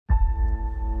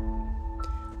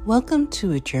Welcome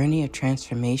to a journey of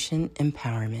transformation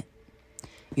empowerment.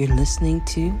 You're listening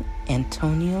to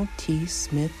Antonio T.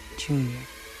 Smith Jr.,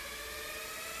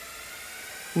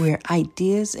 where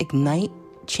ideas ignite,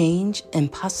 change,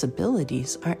 and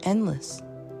possibilities are endless.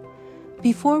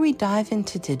 Before we dive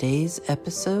into today's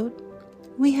episode,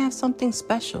 we have something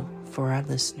special for our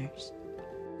listeners.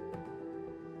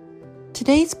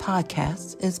 Today's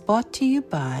podcast is brought to you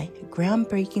by a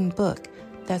groundbreaking book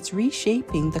that's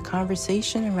reshaping the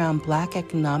conversation around Black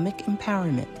economic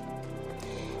empowerment.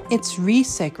 It's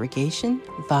Resegregation,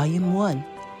 Volume 1,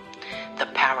 The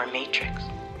Power Matrix,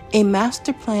 a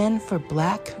master plan for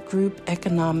Black group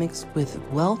economics with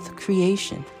wealth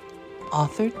creation,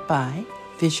 authored by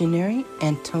visionary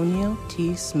Antonio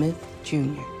T. Smith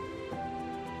Jr.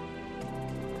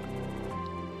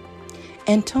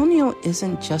 Antonio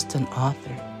isn't just an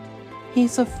author.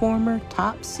 He's a former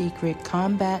top-secret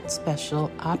combat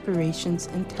special operations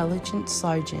intelligence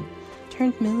sergeant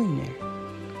turned millionaire.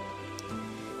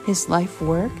 His life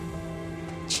work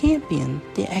championed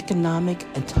the economic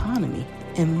autonomy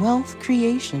and wealth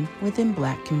creation within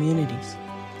Black communities.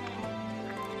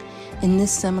 In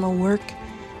this seminal work,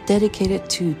 dedicated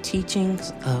to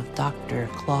teachings of Dr.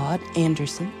 Claude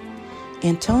Anderson,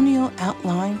 Antonio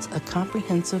outlines a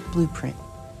comprehensive blueprint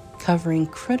covering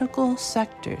critical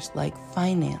sectors like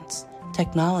finance,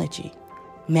 technology,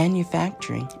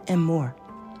 manufacturing, and more.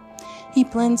 He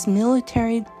blends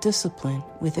military discipline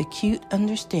with acute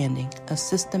understanding of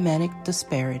systematic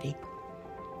disparity.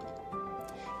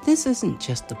 This isn't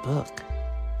just a book.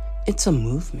 It's a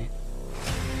movement,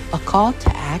 a call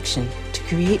to action to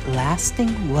create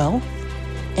lasting wealth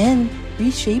and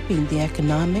reshaping the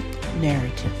economic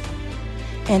narrative.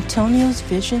 Antonio's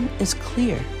vision is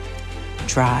clear.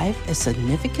 Drive a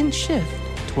significant shift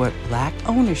toward Black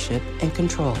ownership and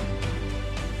control.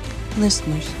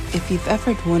 Listeners, if you've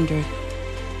ever wondered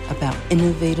about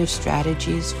innovative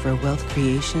strategies for wealth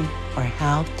creation or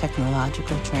how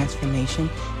technological transformation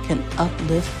can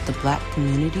uplift the Black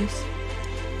communities,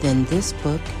 then this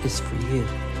book is for you.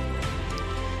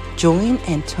 Join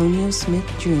Antonio Smith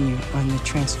Jr. on the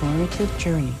transformative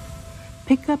journey.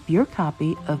 Pick up your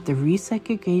copy of the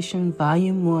Resegregation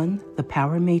Volume 1, The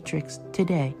Power Matrix,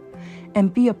 today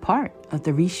and be a part of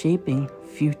the reshaping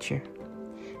future.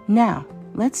 Now,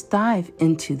 let's dive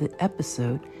into the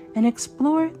episode and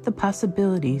explore the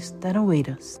possibilities that await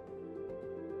us.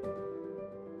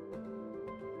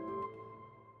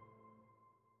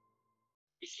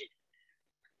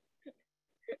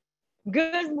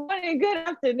 Good morning, good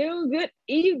afternoon, good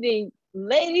evening,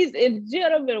 ladies and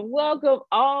gentlemen. Welcome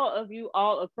all of you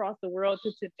all across the world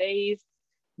to today's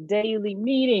daily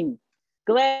meeting.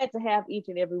 Glad to have each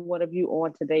and every one of you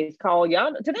on today's call.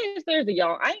 Y'all, today is Thursday,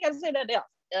 y'all. I ain't got to say nothing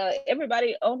else.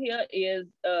 Everybody on here is,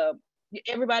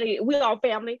 we all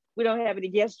family. We don't have any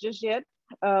guests just yet.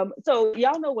 So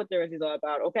y'all know what Thursdays are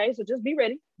about, okay? So just be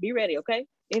ready, okay?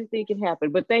 Anything can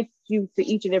happen. But thank you to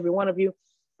each and every one of you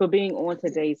for being on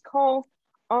today's call.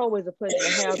 Always a pleasure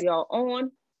to have y'all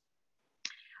on.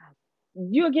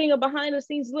 You're getting a behind the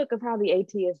scenes look of how the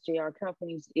ATSJR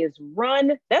companies is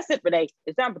run. That's it for today.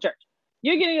 It's time for church.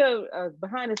 You're getting a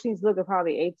behind the scenes look of how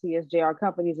the ATSJR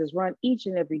companies is run each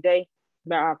and every day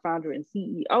by our founder and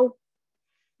CEO.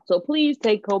 So please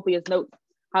take copious notes,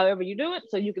 however you do it,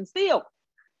 so you can steal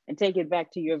and take it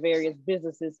back to your various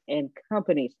businesses and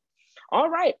companies. All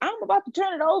right, I'm about to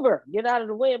turn it over, get out of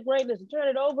the way of greatness and turn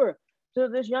it over to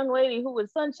this young lady who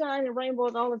is sunshine and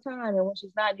rainbows all the time. And when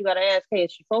she's not, you got to ask, hey,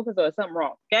 is she focused or is something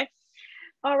wrong? Okay.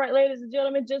 All right, ladies and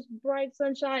gentlemen, just bright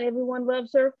sunshine. Everyone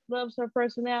loves her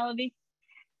personality.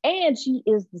 And she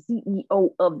is the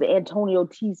CEO of the Antonio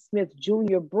T. Smith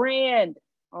Jr. brand.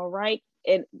 All right.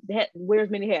 And that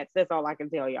wears many hats. That's all I can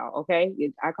tell y'all. Okay.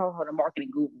 I call her the marketing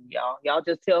guru, y'all. Y'all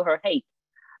just tell her, hey,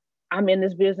 I'm in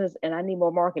this business and I need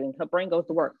more marketing. Her brain goes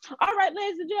to work. All right,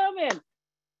 ladies and gentlemen,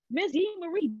 Miss E.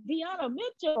 Marie Deanna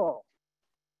Mitchell.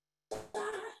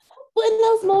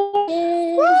 Buenos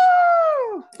morning.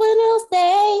 Woo! Buenos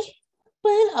day.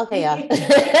 Okay, y'all.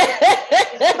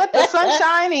 Let the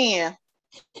sunshine in.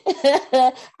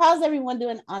 How's everyone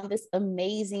doing on this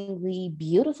amazingly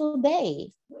beautiful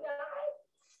day?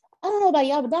 I don't know about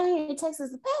y'all, but down here in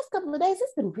Texas, the past couple of days,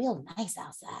 it's been real nice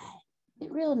outside.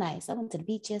 Real nice. I went to the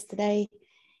beach yesterday.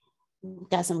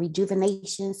 Got some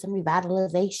rejuvenation, some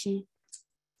revitalization.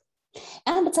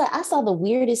 And I'm gonna tell you, I saw the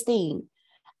weirdest thing.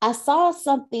 I saw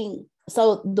something.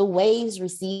 So the waves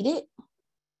receded.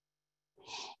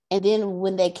 And then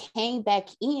when they came back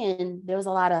in, there was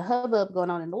a lot of hubbub going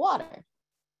on in the water.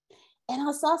 And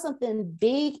I saw something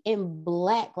big and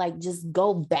black, like just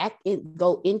go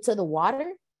into the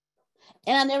water.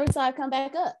 And I never saw it come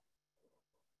back up.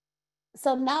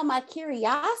 So now my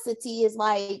curiosity is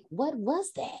like, what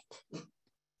was that?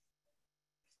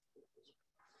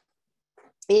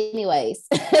 Anyways.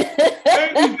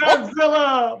 Baby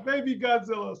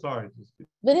Godzilla. Sorry.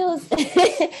 But it was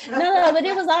no, but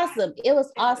it was awesome. It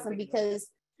was awesome because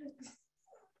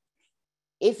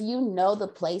if you know the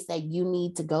place that you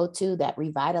need to go to that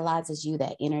revitalizes you,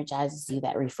 that energizes you,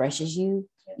 that refreshes you,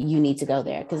 you need to go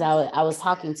there. Because I was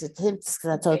talking to Tempest,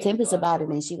 because I told Tempest about it,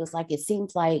 and she was like, it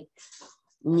seems like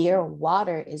near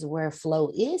water is where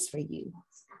flow is for you.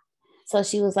 So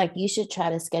she was like, you should try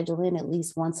to schedule in at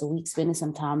least once a week, spending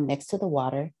some time next to the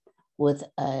water with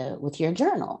your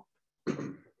journal.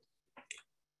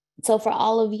 So for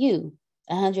all of you,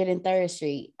 103rd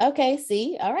Street. Okay,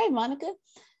 see, all right, Monica.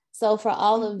 So for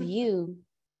all of you,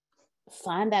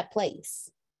 find that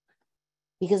place.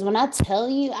 Because when I tell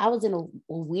you, I was in a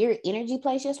weird energy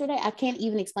place yesterday, I can't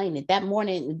even explain it. That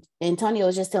morning, Antonio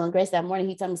was just telling Grace that morning,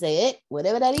 he told me, say,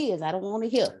 whatever that is, I don't want to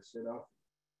hear.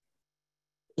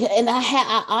 Yeah, and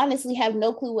I honestly have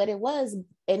no clue what it was.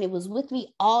 And it was with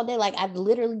me all day. Like I'd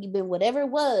literally been, whatever it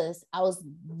was, I was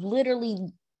literally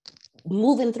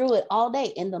moving through it all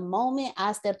day. And the moment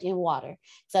I stepped in water,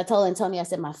 so I told Antonio, I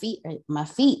said, my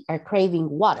feet are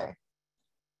craving water.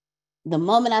 The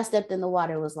moment I stepped in the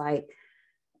water, it was like,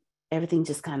 everything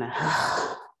just kind of,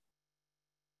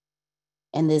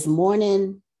 and this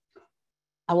morning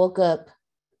I woke up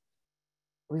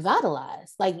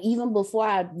revitalized, like even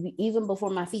before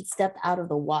my feet stepped out of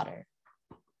the water.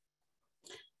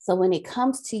 So when it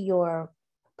comes to your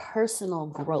personal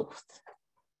growth,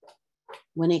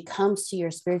 when it comes to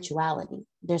your spirituality,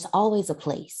 there's always a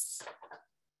place.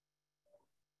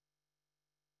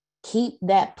 Keep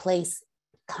that place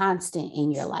constant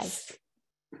in your life,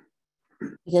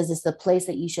 because it's the place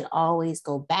that you should always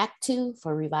go back to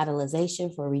for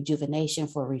revitalization, for rejuvenation,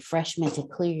 for refreshment, to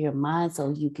clear your mind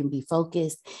so you can be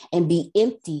focused and be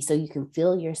empty so you can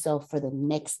fill yourself for the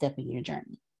next step in your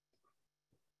journey.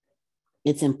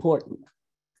 It's important.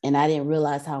 And I didn't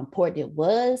realize how important it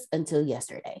was until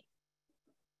yesterday.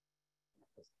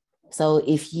 So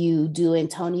if you do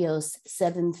Antonio's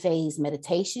 7-phase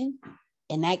meditation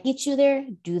and that gets you there,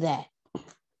 do that.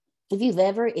 If you've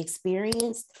ever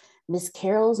experienced Miss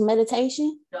Carol's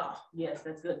meditation. Oh, yes,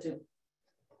 that's good too.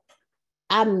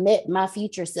 I met my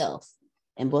future self.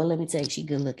 And boy, let me tell you, she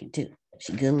good looking too.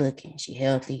 She good looking, she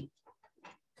healthy.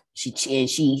 She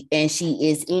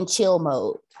is in chill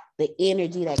mode. The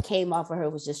energy that came off of her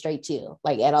was just straight chill.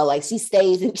 Like at all, like she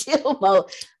stays in chill mode.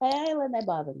 Like, I ain't letting that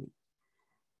bother me.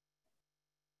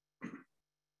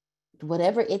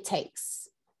 Whatever it takes.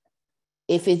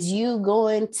 If it's you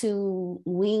going to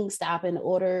Wingstop and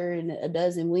ordering a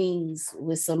dozen wings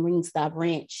with some Wingstop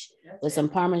ranch, with some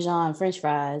Parmesan French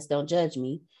fries, don't judge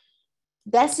me.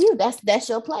 That's you. That's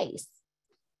your place.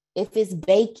 If it's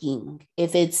baking,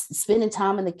 if it's spending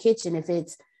time in the kitchen, if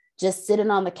it's just sitting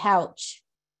on the couch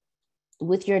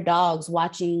with your dogs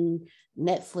watching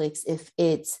Netflix, if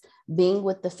it's being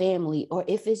with the family, or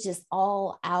if it's just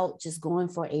all out, just going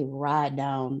for a ride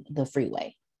down the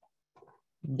freeway,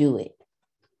 do it.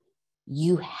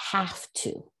 You have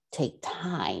to take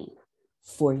time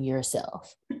for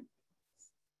yourself.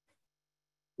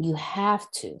 You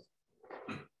have to.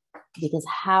 Because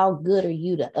how good are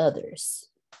you to others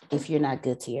if you're not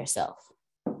good to yourself?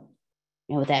 And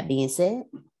with that being said,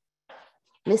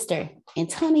 Mr.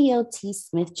 Antonio T.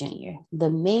 Smith Jr., the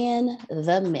man,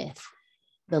 the myth,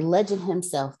 the legend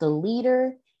himself, the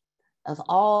leader of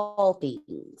all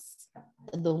things,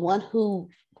 the one who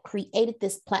created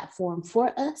this platform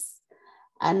for us,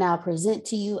 I now present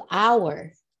to you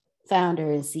our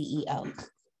founder and CEO,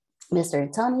 Mr.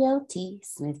 Antonio T.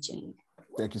 Smith Jr.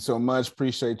 Thank you so much.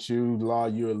 Appreciate you, Law.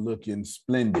 You're looking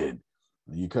splendid.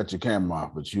 You cut your camera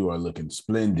off, but you are looking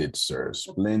splendid, sir.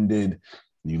 Splendid.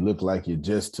 You look like you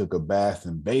just took a bath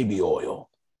in baby oil.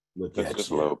 Look at just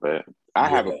you. a little bit. I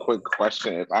have a quick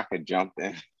question if I could jump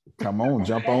in. Come on,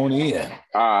 jump on in.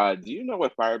 Do you know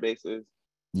what Firebase is?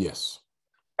 Yes.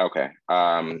 Okay.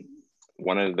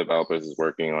 One of the developers is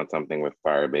working on something with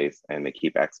Firebase and they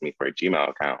keep asking me for a Gmail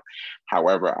account.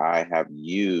 However, I've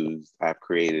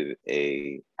created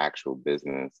a actual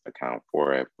business account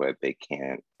for it, but they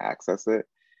can't access it.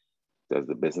 Does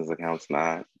the business accounts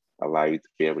not allow you to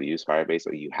be able to use Firebase,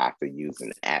 or you have to use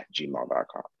an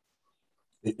 @gmail.com?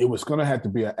 It was going to have to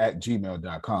be a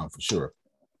 @gmail.com for sure.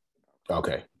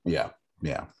 Okay. Yeah.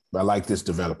 I like this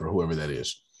developer, whoever that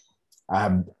is.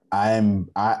 I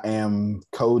am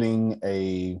coding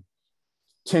a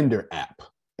Tinder app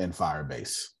in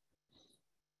Firebase,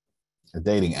 a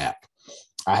dating app.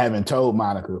 I haven't told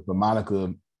Monica, but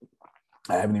Monica,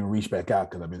 I haven't even reached back out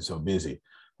because I've been so busy.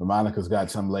 Monica's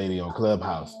got some lady on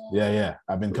Clubhouse. Yeah.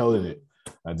 I've been coding it.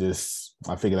 I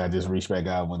figured I'd just reach back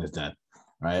out when it's done.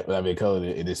 Right. But I've been coding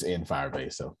it. It is in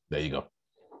Firebase. So there you go.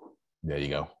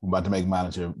 I'm about to make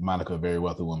Monica a very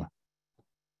wealthy woman.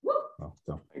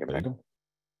 So there you go.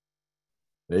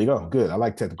 There you go. Good. I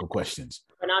like technical questions.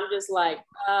 And I'm just like,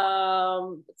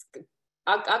 I'll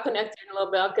connect in a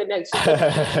little bit. I'll connect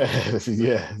you.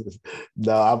 Yeah.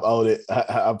 No, I've owed it.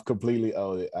 I've completely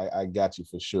owed it. I got you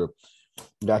for sure.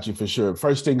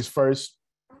 First things first,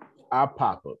 I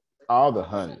pop up all the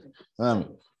honey.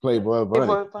 Playboy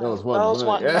Bunny. Those want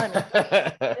money.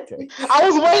 Okay. I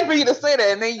was waiting for you to say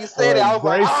that, and then you said it. I was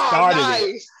like, oh,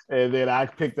 nice. And then I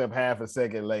picked up half a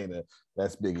second later.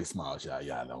 That's Biggie Smalls, y'all.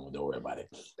 Y'all don't worry about it.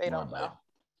 They don't know.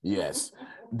 Yes.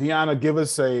 Deanna, give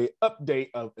us a update.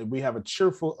 We have a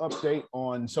cheerful update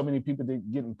on so many people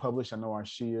that getting published. I know our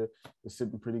Shia is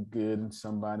sitting pretty good and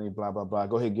somebody, blah, blah, blah.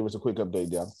 Go ahead and give us a quick update,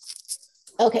 Deanna.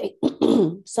 Okay.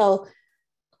 So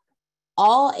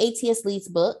all ATS Leads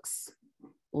books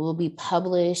will be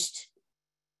published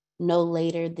no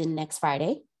later than next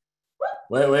Friday.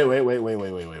 Wait.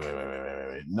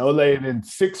 No later than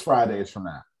 6 Fridays from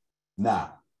now.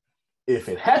 Now, if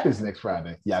it happens next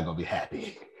Friday, y'all gonna be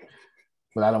happy.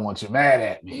 But I don't want you mad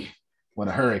at me when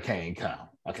a hurricane comes.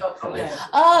 Okay.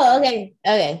 Oh, okay.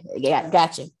 Yeah,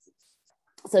 gotcha.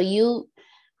 So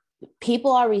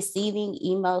people are receiving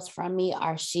emails from me,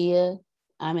 Arshia.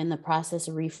 I'm in the process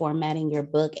of reformatting your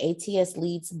book, ATS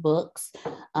Leads books.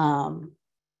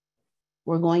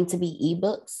 We're going to be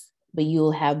ebooks, but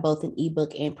you'll have both an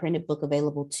ebook and printed book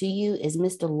available to you. Is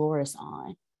Mr. Loris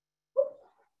on?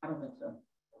 I don't think so.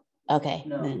 Okay,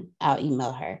 no. Then I'll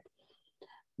email her.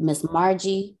 Miss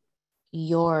Margie,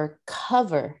 your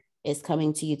cover is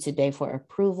coming to you today for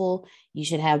approval. You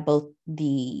should have both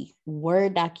the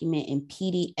Word document and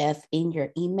PDF in your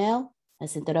email. I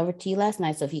sent that over to you last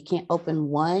night. So if you can't open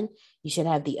one, you should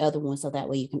have the other one. So that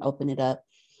way you can open it up.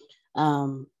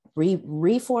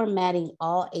 Reformatting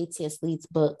all ATS Leads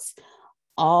books,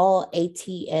 all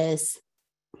ATS.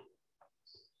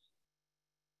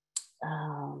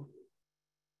 I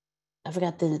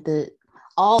forgot the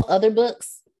all other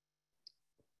books.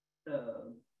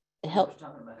 Help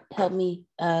me.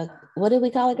 What did we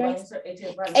call it, Grace?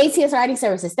 ATS Writing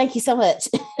Services. Thank you so much.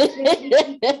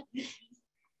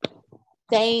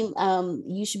 Same.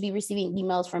 You should be receiving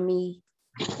emails from me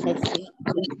next week.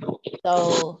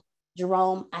 So,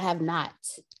 Jerome, I have not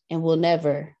and will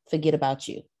never forget about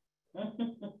you,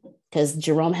 because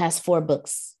Jerome has 4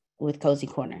 books with Cozy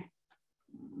Corner,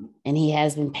 and he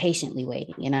has been patiently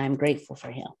waiting, and I'm grateful for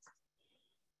him.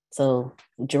 So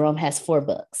Jerome has 4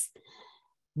 books.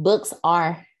 Books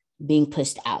are being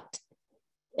pushed out,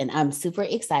 and I'm super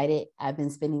excited. I've been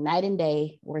spending night and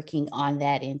day working on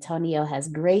that. Antonio has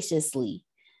graciously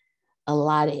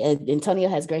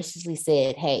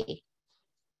said, hey,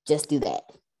 just do that.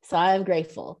 So I'm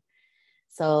grateful.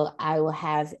 So I will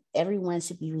have, everyone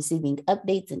should be receiving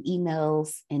updates and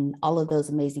emails and all of those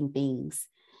amazing things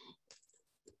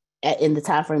in the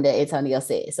time frame that Antonio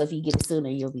said. So if you get it sooner,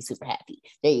 you'll be super happy.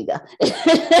 There you go.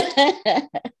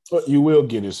 Well, you will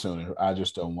get it sooner. I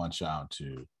just don't want y'all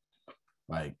to,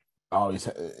 like, always,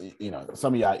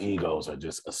 some of y'all egos are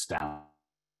just astounding.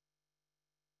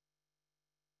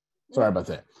 Sorry about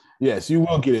that. Yes, you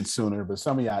will get it sooner, but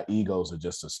some of y'all egos are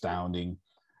just astounding,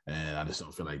 and I just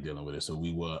don't feel like dealing with it. So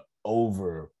we will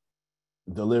over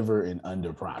deliver and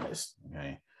under promise.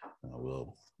 Okay,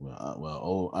 we'll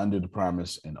under the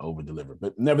promise and over deliver.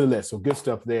 But nevertheless, so good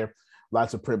stuff there.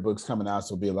 Lots of print books coming out.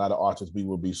 So be a lot of authors we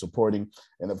will be supporting.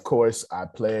 And of course, I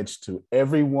pledge to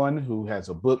everyone who has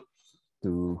a book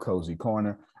through Cozy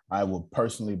Corner, I will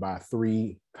personally buy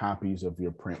 3 copies of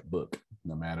your print book,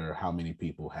 no matter how many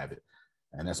people have it.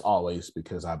 And that's always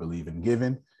because I believe in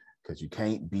giving, because you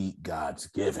can't beat God's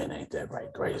giving. Ain't that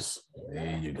right, Grace?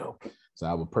 There you go. So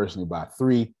I will personally buy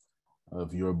 3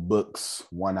 of your books.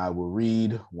 1 I will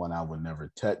read, 1 I will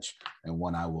never touch, and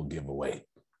 1 I will give away.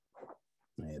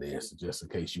 It is just in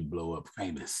case you blow up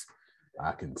famous,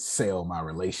 I can sell my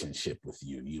relationship with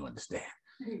you. You understand?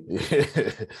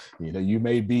 You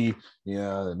may be,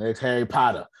 the next Harry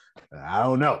Potter. I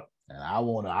don't know. And I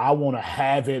want to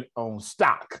have it on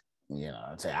stock.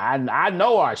 I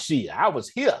know Arshia. I was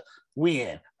here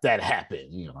when that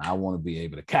happened. I want to be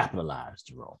able to capitalize,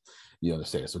 Jerome. You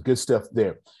understand? So good stuff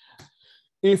there.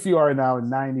 If you are in our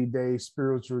 90-day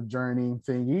spiritual journey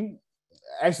thingy,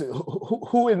 actually,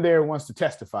 who in there wants to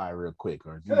testify real quick?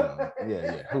 Or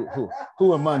yeah.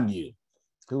 Who among you?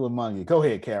 Who among you? Go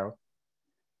ahead, Carol.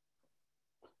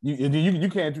 You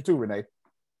can too, Renee.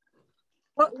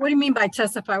 What do you mean by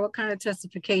testify? What kind of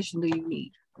testification do you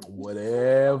need?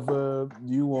 Whatever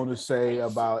you want want to say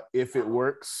about if it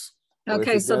works?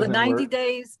 Okay, so the 90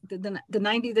 days, the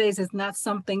 90 days is not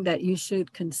something that you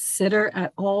should consider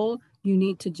at all. You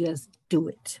need to just do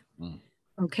it.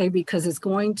 Okay, because it's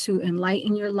going to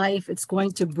enlighten your life. It's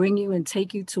going to bring you and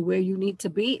take you to where you need to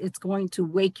be. It's going to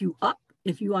wake you up.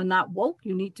 If you are not woke,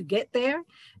 you need to get there.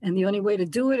 And the only way to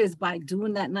do it is by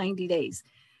doing that 90 days.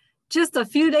 Just a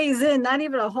few days in, not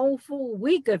even a whole full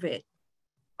week of it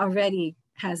already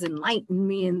has enlightened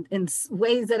me in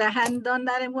ways that I hadn't done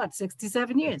that in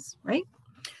 67 years, right?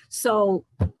 So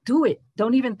do it.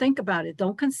 Don't even think about it.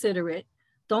 Don't consider it.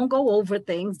 Don't go over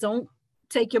things. Don't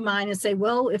take your mind and say,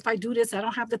 well, if I do this, I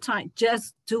don't have the time.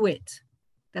 Just do it.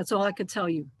 That's all I could tell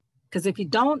you. Because if you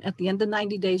don't, at the end of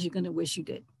 90 days, you're going to wish you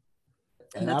did.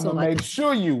 And I'm going to make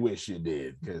sure you wish you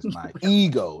did, because my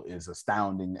ego is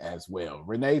astounding as well.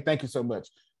 Renee, thank you so much.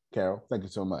 Carol, thank you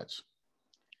so much.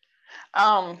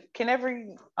 Can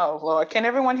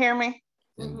everyone hear me?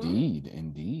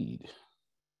 Indeed.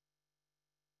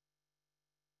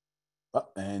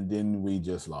 And then we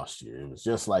just lost you. It was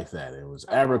just like that. It was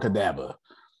abracadabra.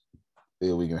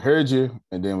 We heard you,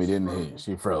 and then we didn't hear you.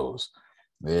 She froze.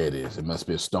 There it is. It must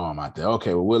be a storm out there.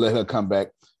 Okay, well, we'll let her come back,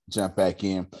 jump back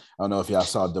in. I don't know if y'all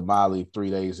saw Damali 3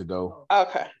 days ago.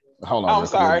 Okay. Hold on. I'm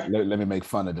sorry. Let me make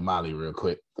fun of Damali real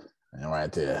quick. And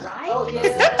right there.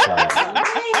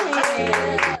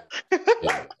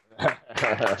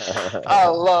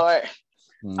 Oh, Lord.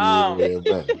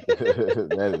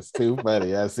 That is too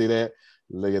funny. I see that.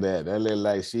 Look at that. That look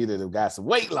like she done got some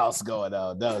weight loss going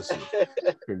on, don't she?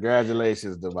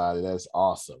 Congratulations, Damali. That's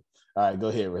awesome. All right, go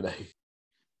ahead, Renee.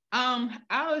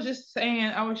 I was just saying,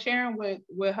 I was sharing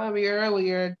with hubby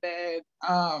earlier that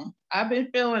I've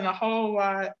been feeling a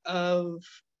lot of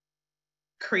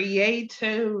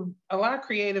creative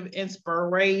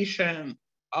inspiration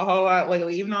a whole lot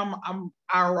lately. Even though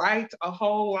I write a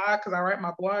whole lot because I write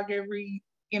my blog every,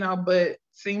 but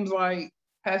seems like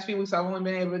past few weeks I've only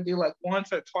been able to do like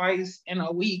once or twice in a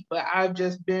week. But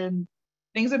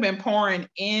things have been pouring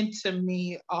into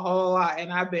me a whole lot,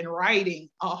 and I've been writing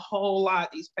a whole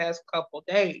lot these past couple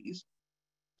days,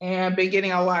 and I've been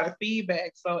getting a lot of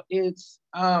feedback. So it's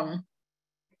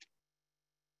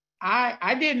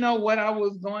I didn't know what I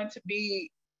was going to be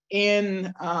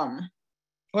in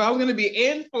what I was going to be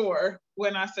in for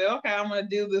when I said, okay, I'm going to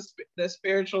do the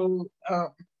spiritual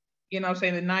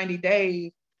the 90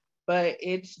 days. But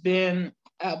it's been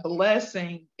a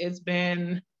blessing. It's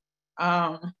been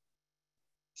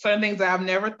certain things that I've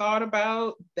never thought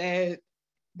about that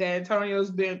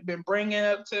Antonio's been bringing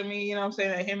up to me,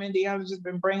 that him and Deanna's just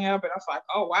been bringing up, and I was like,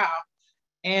 oh, wow.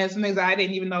 And some things I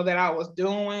didn't even know that I was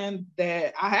doing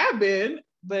that I have been,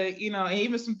 but, and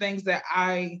even some things that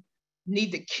I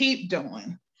need to keep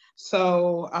doing.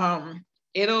 So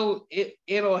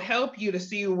it'll help you to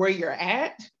see where you're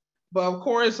at, but of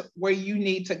course, where you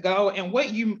need to go and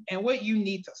what you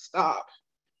need to stop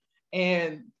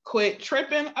and quit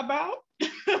tripping about.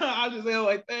 I'll just say it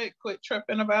like that, quit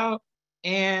tripping about,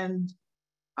 and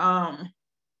really,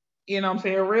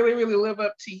 really live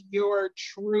up to your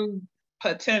true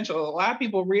potential. A lot of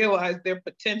people realize their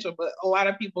potential, but a lot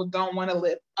of people don't want to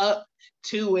live up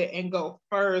to it and go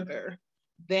further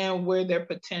than where their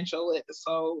potential is.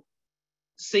 So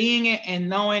seeing it and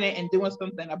knowing it and doing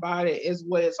something about it is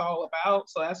what it's all about.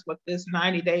 So that's what this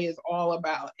 90 day is all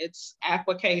about. It's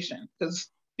application, because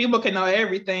people can know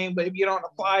everything, but if you don't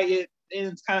apply it, then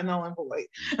it's kind of null and void.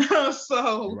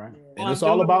 So right. And it's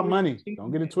all about money.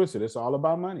 Don't get it twisted. It's all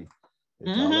about money.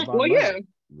 It's all about money. And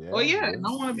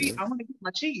I want to get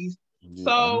my cheese. Yeah,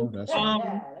 so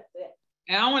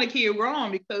and I want to keep it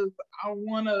growing, because I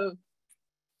want to,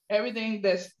 everything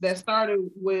that started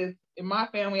with in my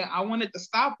family, I wanted to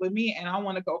stop with me, and I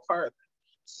want to go further.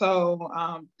 So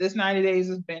this 90 days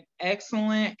has been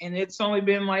excellent, and it's only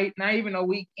been like not even a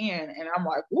week in, and I'm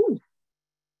like, ooh,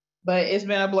 but it's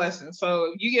been a blessing.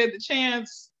 So if you get the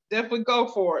chance, definitely go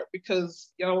for it,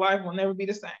 because your life will never be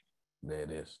the same. There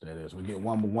it is. We get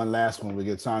one last one. We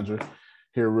get Sandra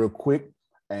here real quick,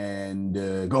 and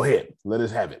go ahead. Let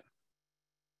us have it.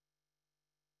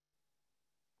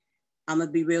 I'm going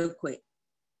to be real quick.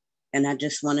 And I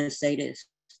just want to say this.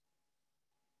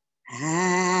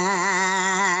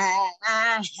 I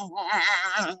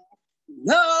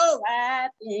know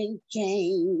I've been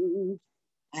changed.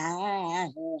 I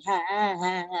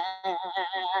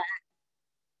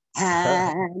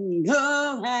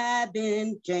know I've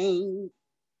been changed.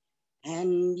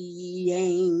 And the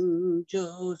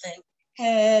angels in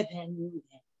heaven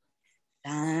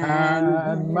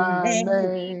sign my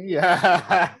name.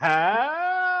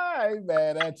 I ain't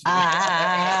mad at you.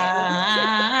 I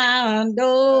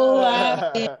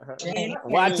know.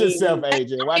 Watch yourself,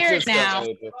 Adrian. Watch yourself, now.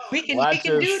 Adrian. We can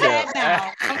do that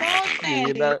now. Come on,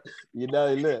 Sandy. Look,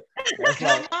 that's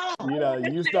like,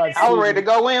 you start I was ready to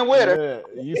go in with her.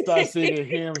 You start singing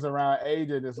hymns around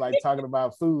Adrian. It's like talking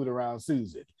about food around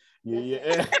Susan. You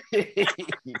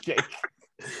can't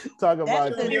talk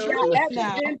about into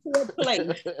a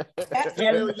place.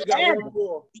 You got one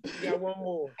more. You got one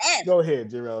more. Go ahead,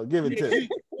 Jarrell. Give it to me.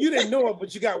 You didn't know it,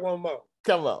 but you got one more.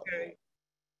 Come on. Okay.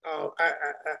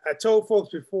 I told folks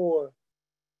before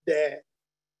that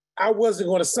I wasn't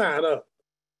going to sign up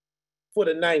for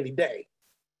the 90-day.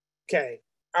 Okay.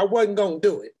 I wasn't going to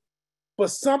do it.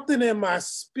 But something in my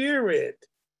spirit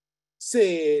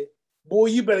said, boy,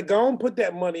 you better go and put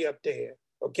that money up there.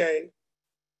 Okay.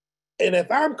 And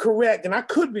if I'm correct, and I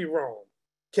could be wrong,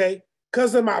 okay,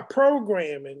 because of my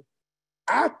programming,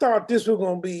 I thought this was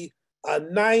going to be a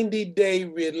 90-day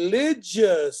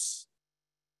religious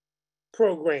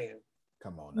program.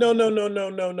 Come on. No.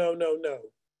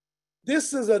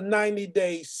 This is a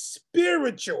 90-day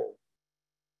spiritual.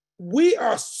 We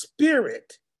are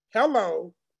spirit.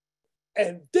 Hello.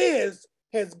 And this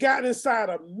has gotten inside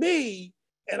of me,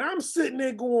 and I'm sitting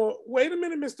there going, wait a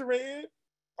minute, Mr. Red.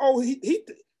 Oh,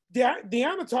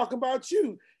 Deanna talking about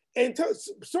you. And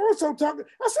so-and-so talking.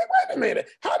 I said, wait a minute.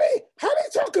 How they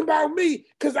talking about me?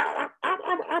 Because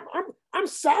I'm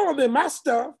solid in my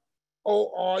stuff.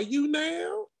 Oh, are you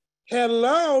now?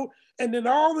 Hello. And then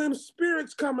all them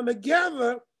spirits coming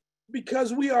together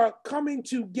because we are coming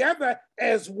together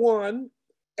as one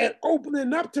and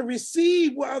opening up to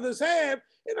receive what others have.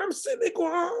 And I'm sitting there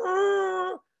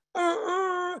going,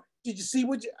 Did you see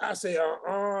what I say?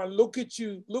 Look at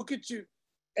you.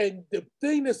 And the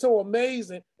thing that's so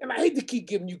amazing, and I hate to keep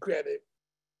giving you credit,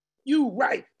 you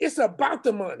right, it's about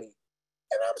the money.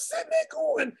 And I'm sitting there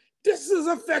going, this is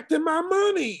affecting my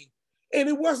money. And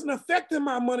it wasn't affecting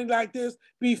my money like this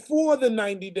before the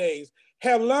 90 days.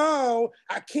 Hello,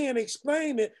 I can't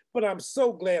explain it, but I'm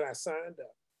so glad I signed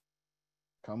up.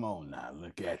 Come on now,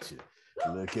 look at you.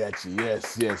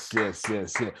 Yes.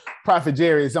 Prophet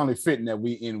Jerry, it's only fitting that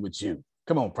we end with you.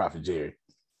 Come on, Prophet Jerry.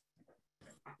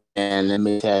 And let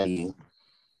me tell you,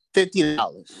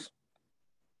 $50.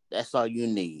 That's all you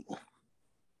need.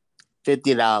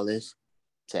 $50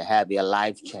 to have your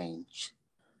life change,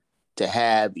 to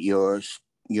have your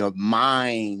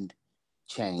mind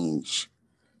change,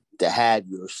 to have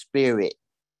your spirit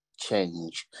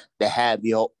change, to have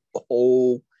your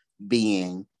whole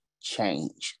being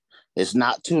change. It's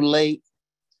not too late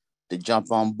to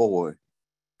jump on board,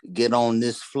 get on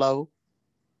this flow,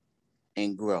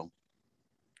 and grow.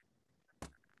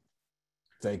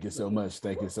 Thank you so much.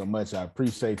 I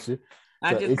appreciate you.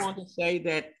 I just want to say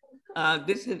that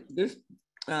this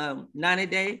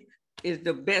 90-day is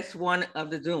the best one of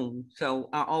the Zoom. So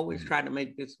I always try to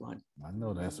make this one. I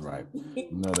know that's right.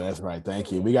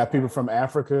 Thank you. We got people from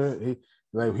Africa.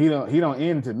 He don't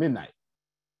end to midnight.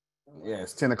 Yeah,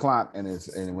 it's 10 o'clock, and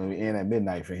when we end at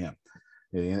midnight for him.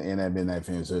 In at midnight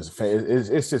for him. So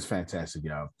it's just fantastic,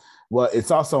 y'all. Well,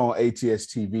 it's also on ATS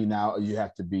TV now. You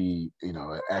have to be,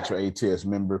 an actual ATS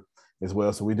member as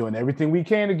well. So we're doing everything we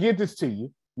can to get this to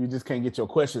you. You just can't get your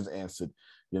questions answered.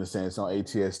 You understand? It's on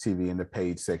ATS TV in the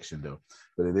paid section, though.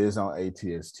 But it is on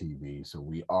ATS TV. So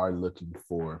we are looking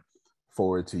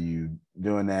forward to you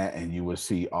doing that, and you will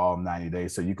see all 90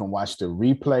 days. So you can watch the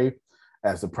replay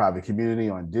as a private community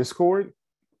on Discord,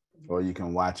 or you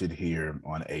can watch it here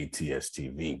on ATS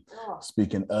TV.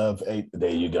 Speaking of, there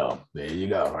you go.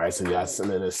 All right, so let's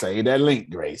say that link,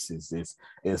 Grace.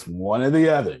 It's one or the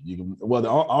other. You can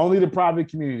only the private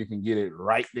community can get it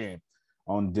right then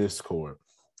on Discord,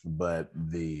 but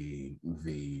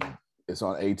it's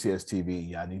on ATS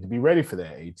TV. Y'all need to be ready for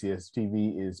that. ATS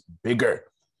TV is bigger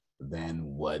than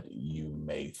what you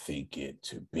may think it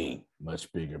to be.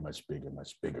 Much bigger.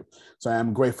 So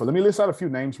I'm grateful. Let me list out a few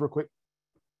names real quick.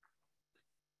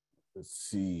 Let's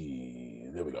see.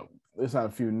 There we go. List out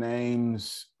a few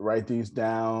names. Write these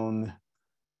down.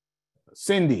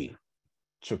 Cindy,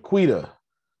 Chiquita,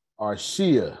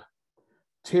 Arshia,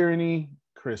 Tyranny,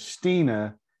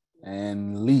 Christina,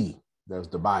 and Lee. Those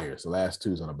the buyers. The last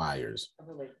two's are the buyers.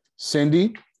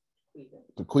 Cindy,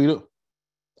 Chiquita,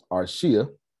 Arshia,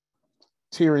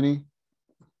 Tyranny,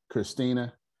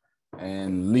 Christina,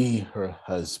 and Lee, her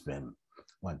husband.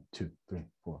 1, 2, 3,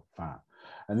 4, 5.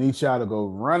 I need y'all to go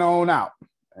run on out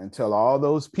and tell all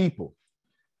those people.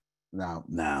 Now,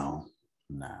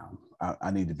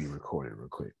 I need to be recorded real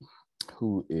quick.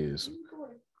 Who is?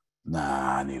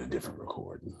 I need a different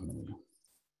recording.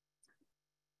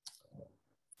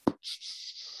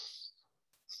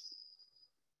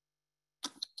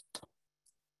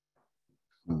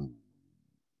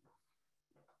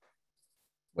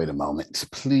 Wait a moment,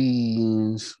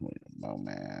 please. Wait a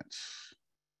moment.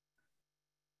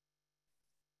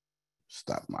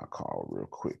 Stop my call real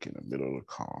quick in the middle of the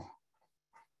call.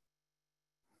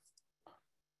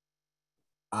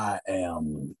 I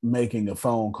am making a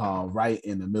phone call right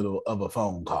in the middle of a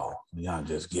phone call. Y'all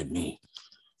just give me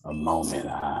a moment.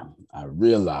 I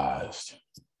realized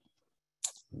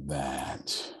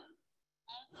that.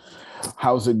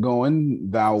 How's it going?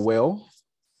 Thou well?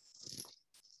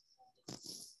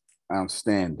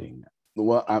 Outstanding.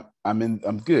 Well,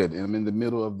 I'm good. I'm in the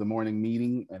middle of the morning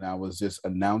meeting, and I was just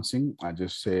announcing. I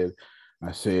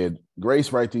said,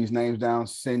 Grace, write these names down: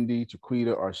 Cindy,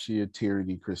 Chiquita, Arshia,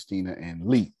 Tyranny, Christina, and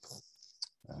Lee.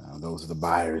 Those are the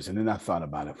buyers. And then I thought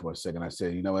about it for a second. I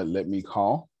said, you know what? Let me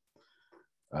call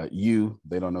you.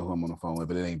 They don't know who I'm on the phone with,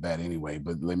 but it ain't bad anyway.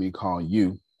 But let me call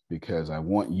you because I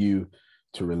want you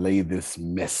to relay this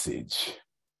message.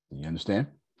 You understand?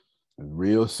 It's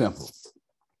real simple.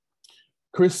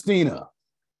 Christina,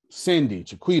 Cindy,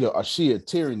 Chiquita, Arshia,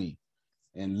 Tyranny,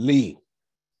 and Lee.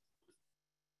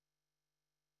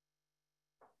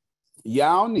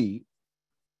 Y'all need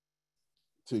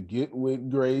to get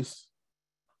with Grace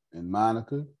and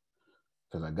Monica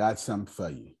because I got something for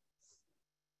you.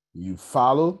 You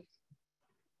follow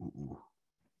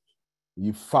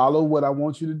what I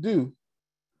want you to do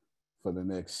for the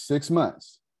next 6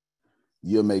 months.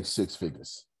 You'll make 6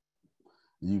 figures.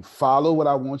 You follow what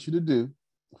I want you to do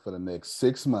for the next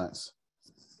 6 months,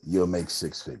 you'll make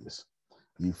 6 figures.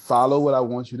 You follow what I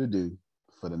want you to do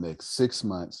for the next 6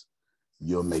 months,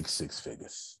 you'll make 6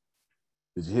 figures.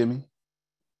 Did you hear me?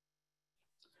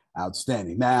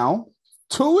 Outstanding. Now,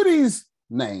 2 of these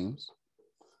names,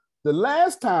 the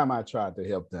last time I tried to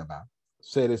help them out,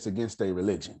 said it's against their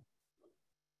religion.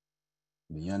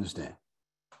 Do you understand?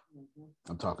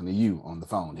 I'm talking to you on the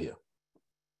phone here.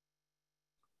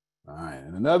 All right,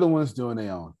 and another one's doing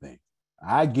their own thing.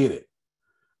 I get it.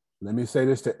 Let me say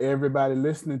this to everybody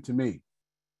listening to me.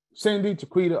 Cindy,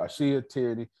 Chiquita, Arshia,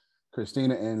 Tyranny,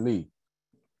 Christina, and Lee.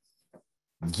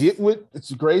 Get with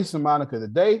Grace and Monica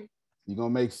today. You're going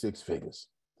to make 6 figures.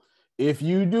 If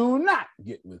you do not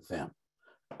get with them,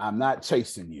 I'm not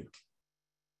chasing you.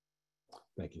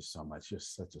 Thank you so much. You're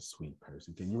such a sweet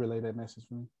person. Can you relay that message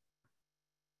for me?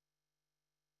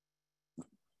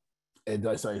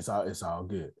 It's all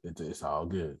good. It's all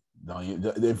good.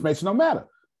 The information don't matter.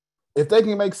 If they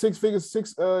can make 6 figures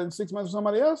in 6 months with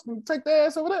somebody else, then take their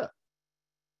ass over there.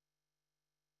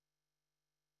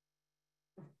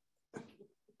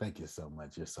 Thank you so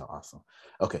much. You're so awesome.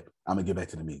 Okay, I'm gonna get back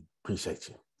to the meeting. Appreciate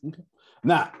you. Okay.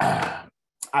 Now,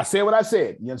 I said what I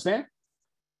said. You understand?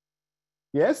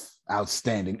 Yes?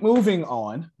 Outstanding. Moving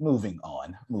on.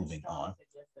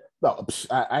 No,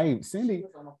 I ain't, Cindy,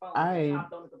 I ain't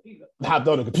hopped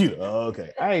on the computer. Oh, okay.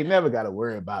 I ain't never got to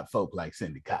worry about folk like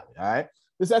Cindy Colley, all right?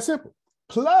 It's that simple.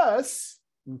 Plus,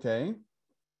 okay,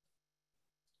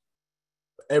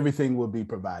 everything will be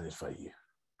provided for you.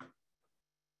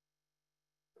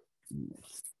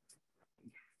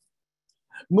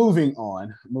 Moving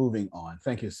on.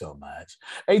 Thank you so much.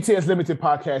 ATS Limited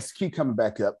Podcast, keep coming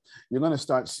back up. You're going to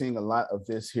start seeing a lot of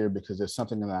this here because there's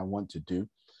something that I want to do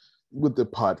with the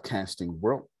podcasting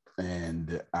world,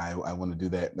 and I want to do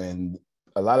that. And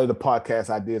a lot of the podcast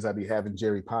ideas I be having,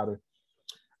 Jerry Potter,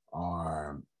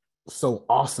 are so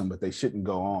awesome, but they shouldn't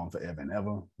go on forever and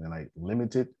ever. They're like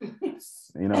limited. You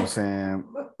know what I'm saying?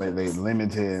 They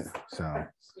limited. So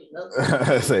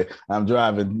say I'm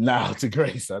driving now to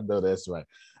Grace. I know that's right.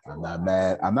 I'm not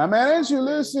mad at you.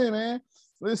 Listen, man.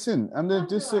 Listen,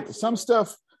 just some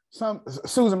stuff.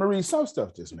 Susan Marie, some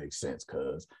stuff just makes sense.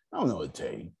 Cause I don't know what to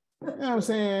tell you. You know what I'm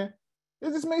saying?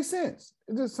 It just makes sense.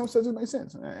 Some stuff just makes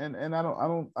sense, and I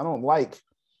don't like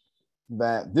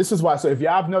that. This is why. So if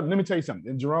y'all know, let me tell you something.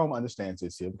 And Jerome understands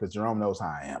this here because Jerome knows how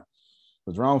I am.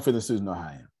 But Jerome Fitness Susan know how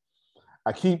I am.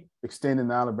 I keep extending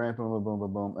the olive branch, boom, boom,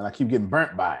 boom, boom, and I keep getting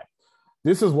burnt by it.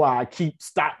 This is why I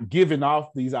stop giving off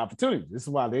these opportunities. This is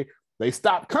why they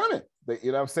stopped coming.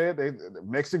 You know what I'm saying? The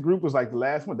Mexican group was like the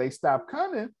last one. They stopped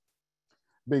coming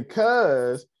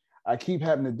because I keep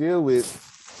having to deal with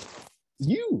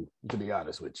you, to be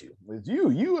honest with you. It's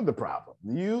you are the problem.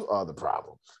 You are the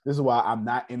problem. This is why I'm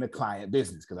not in the client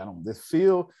business, because this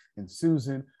Phil and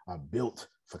Susan are built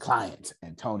for clients.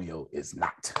 Antonio is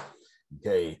not.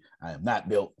 Okay, I am not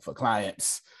built for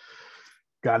clients.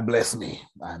 God bless me.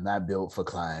 I'm not built for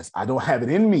clients. I don't have it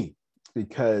in me,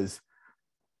 because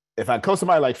if I coach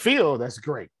somebody like Phil, that's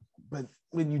great. But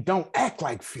when you don't act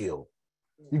like Phil,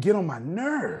 you get on my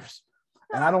nerves.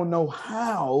 And I don't know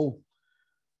how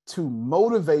to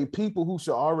motivate people who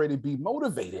should already be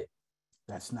motivated.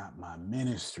 That's not my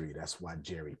ministry. That's why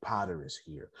Jerry Potter is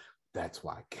here. That's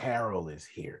why Carol is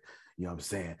here. You know what I'm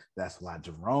saying? That's why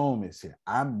Jerome is here.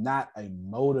 I'm not a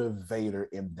motivator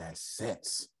in that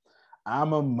sense.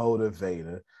 I'm a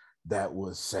motivator that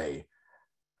will say,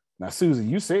 now, Susan,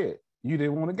 you said you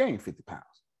didn't want to gain 50 pounds.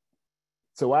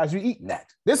 So why is you eating that?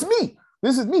 This is me.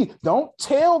 This is me. Don't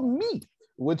tell me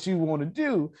what you want to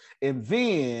do and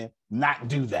then not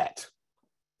do that.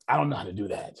 I don't know how to do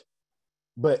that.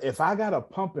 But if I got to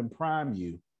pump and prime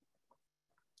you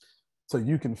so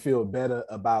you can feel better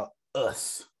about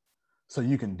us, so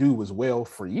you can do what's well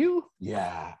for you,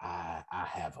 yeah, I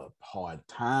have a hard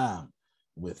time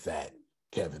with that,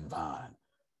 Kevin Vaughn.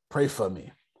 Pray for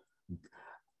me.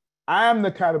 I'm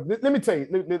the kind of, let me tell you,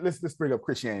 let's bring up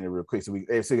Christianity real quick so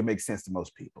it can make sense to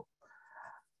most people.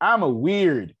 I'm a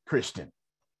weird Christian,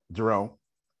 Jerome.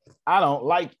 I don't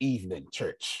like evening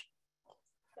church.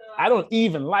 I don't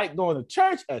even like going to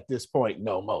church at this point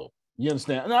no more. You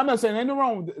understand? And I'm not saying anything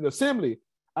wrong with the assembly.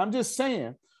 I'm just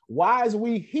saying, why is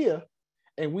we here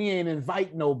and we ain't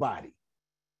invite nobody?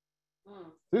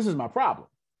 This is my problem.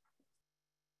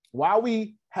 Why are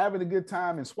we having a good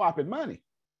time and swapping money?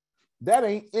 That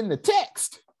ain't in the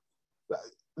text.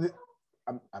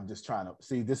 I'm just trying to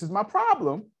see. This is my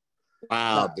problem.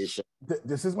 Wow, Bishop.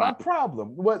 This is my problem.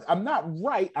 What I'm not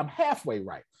right. I'm halfway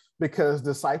right because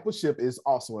discipleship is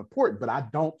also important, but I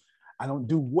don't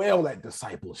do well at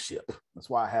discipleship.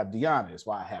 That's why I have Deanna. That's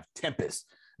why I have Tempest.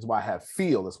 That's why I have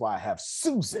Phil. That's why I have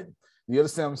Susan. You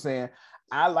understand what I'm saying?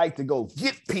 I like to go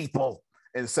get people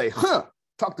and say,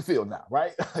 talk to Phil now,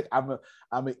 right? I'm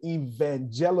an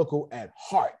evangelical at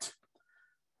heart.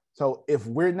 So if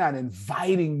we're not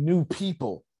inviting new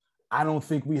people, I don't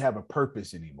think we have a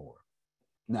purpose anymore.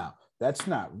 Now, that's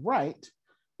not right.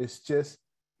 It's just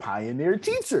pioneer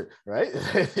teacher, right?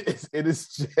 It is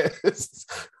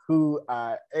just who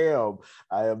I am.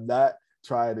 I am not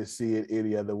trying to see it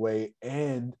any other way.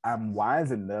 And I'm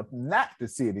wise enough not to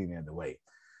see it any other way.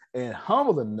 And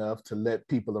humble enough to let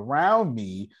people around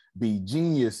me be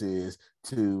geniuses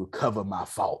to cover my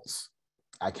faults.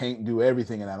 I can't do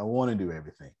everything and I don't want to do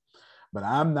everything. But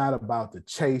I'm not about to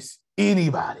chase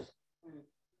anybody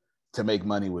to make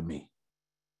money with me.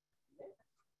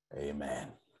 Amen.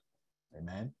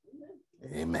 Amen.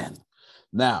 Amen.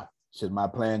 Now, should my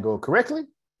plan go correctly?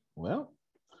 Well,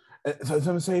 so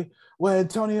someone say, well,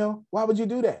 Antonio, why would you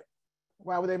do that?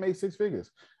 Why would they make 6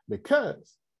 figures?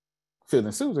 Because Phil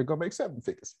and Susan are going to make 7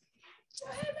 figures.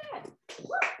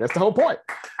 That's the whole point.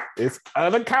 It's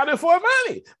unaccounted for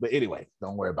money. But anyway,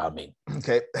 don't worry about me.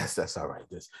 Okay, that's all right.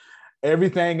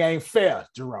 Everything ain't fair,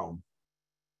 Jerome.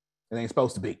 It ain't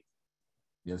supposed to be.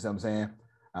 You know what I'm saying?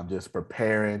 I'm just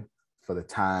preparing for the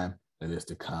time that is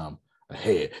to come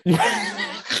ahead.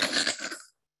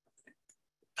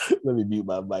 Let me mute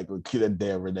my mic and cue that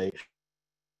damn Renee.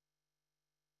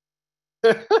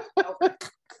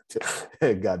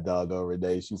 God doggone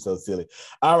Renee. She's so silly.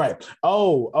 All right.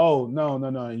 Oh,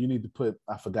 no. You need to put,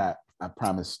 I forgot. I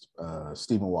promised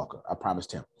Stephen Walker. I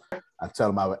promised him. I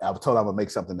told him I told him I would make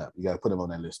something up. You got to put him on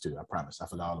that list too. I promise. I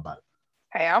forgot all about it.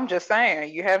 Hey, I'm just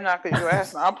saying, you have not because you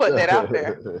asked me. I'm putting it out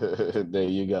there. There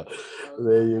you go.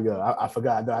 There you go. I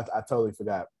forgot. I totally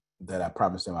forgot that I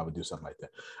promised him I would do something like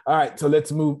that. All right, so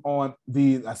let's move on.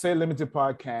 I Say Limited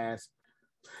podcast.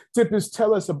 Tempest,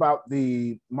 tell us about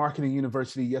the Marketing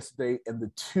University yesterday and the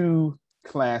 2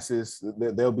 classes.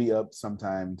 They'll be up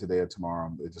sometime today or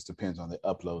tomorrow. It just depends on the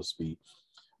upload speed.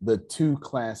 The 2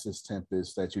 classes,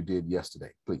 Tempest, that you did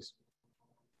yesterday, please.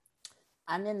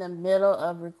 I'm in the middle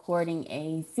of recording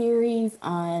a series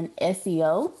on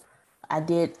SEO. I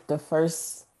did the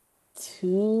first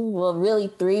 2, well, really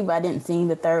 3, but I didn't see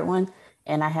the 3rd one.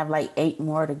 And I have like 8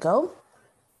 more to go.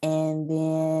 And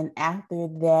then after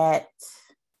that,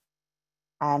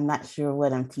 I'm not sure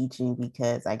what I'm teaching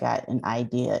because I got an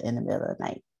idea in the middle of the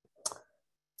night.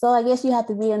 So I guess you have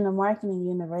to be in the Marketing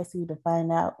University to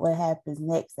find out what happens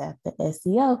next after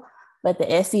SEO. But the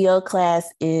SEO class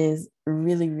is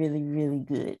really, really, really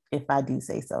good, if I do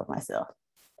say so myself.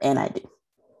 And I do.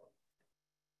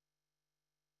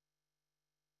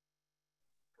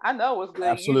 I know it's good.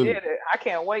 Absolutely. You did it. I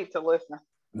can't wait to listen.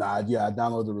 I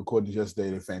downloaded the recordings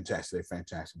yesterday. They're fantastic.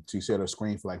 She shared her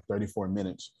screen for like 34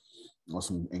 minutes on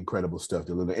some incredible stuff.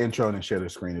 The little intro and then shared her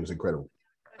screen. It was incredible.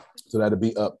 So that'll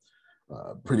be up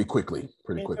pretty quickly.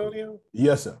 Antonio?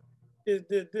 Yes, sir.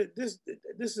 This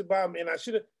is about me, and I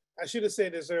should have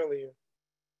said this earlier,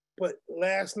 but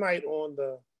last night on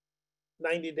the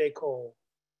 90-day call,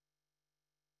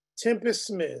 Tempest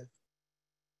Smith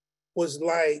was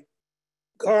like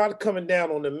God coming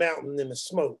down on the mountain in the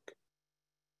smoke.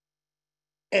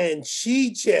 And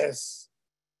she just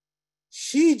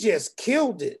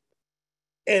killed it.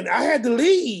 And I had to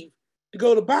leave to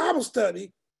go to Bible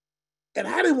study, and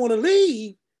I didn't want to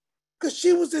leave because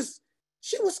she was,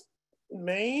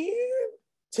 man,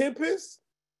 Tempest,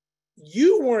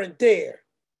 you weren't there,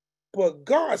 but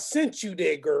God sent you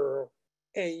there, girl.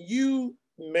 And you,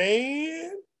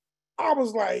 man, I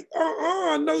was like,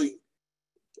 no,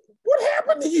 what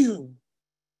happened to you?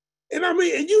 And I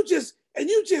mean, you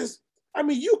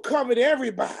you covered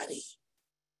everybody.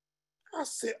 I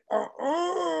said,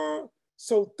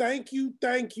 So thank you.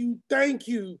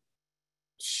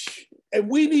 And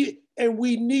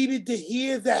we needed to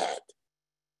hear that,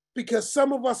 because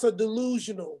some of us are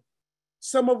delusional.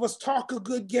 Some of us talk a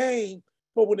good game,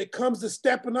 but when it comes to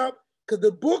stepping up, because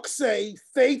the book say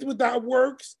faith without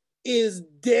works is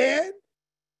dead,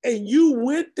 and you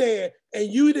went there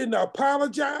and you didn't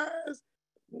apologize,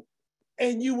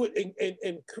 and you would,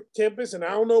 and Tempest, and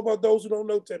I don't know about those who don't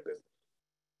know Tempest.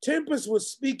 Tempest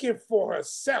was speaking for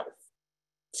herself.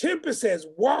 Tempest has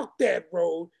walked that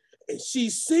road, and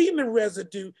she's seen the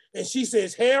residue, and she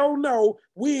says, hell no,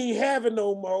 we ain't having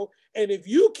no more. And if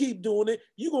you keep doing it,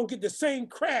 you're going to get the same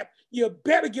crap. You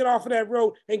better get off of that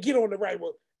road and get on the right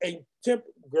road. And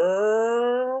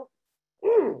girl,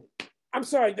 I'm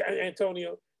sorry,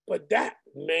 Antonio, but that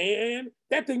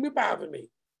thing been bothering me.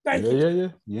 Thank you. Yeah.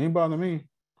 You ain't bothering me.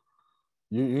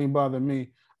 You ain't bothering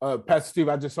me. Pastor Steve,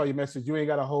 I just saw your message. You ain't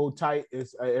got to hold tight.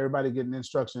 It's everybody getting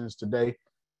instructions today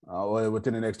or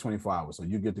within the next 24 hours. So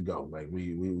you get to go. Like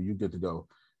you get to go.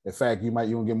 In fact, you're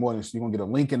gonna get more than you're gonna get a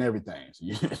link and everything. So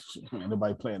ain't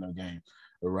nobody playing no game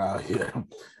around here.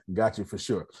 Got you for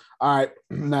sure. All right,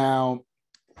 now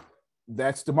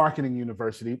that's the Marketing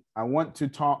University. I want to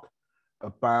talk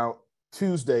about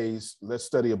Tuesdays. Let's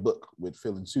study a book with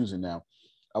Phil and Susan now.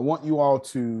 I want you all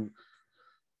to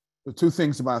the two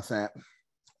things about that.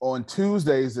 On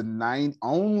Tuesdays,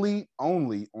 only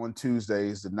on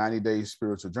Tuesdays, the 90-day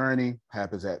spiritual journey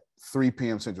happens at 3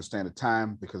 p.m. Central Standard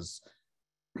Time, because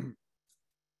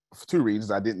for two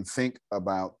reasons. I didn't think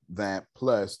about that.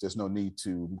 Plus, there's no need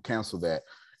to cancel that,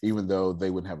 even though they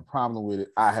wouldn't have a problem with it.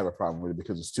 I have a problem with it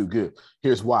because it's too good.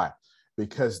 Here's why.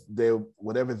 Because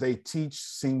whatever they teach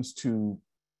seems to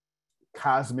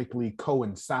cosmically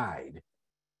coincide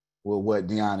with what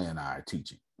Deanna and I are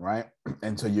teaching, right?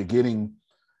 And so you're getting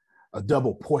a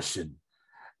double portion.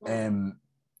 And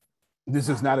this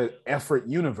is not an effort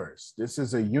universe. This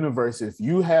is a universe. If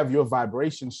you have your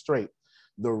vibration straight,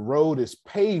 the road is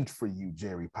paved for you,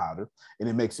 Jerry Potter, and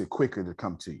it makes it quicker to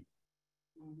come to you.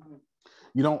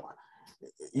 You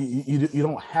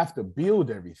don't have to build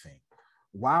everything.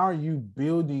 Why are you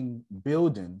building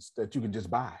buildings that you can just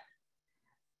buy?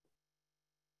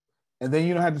 And then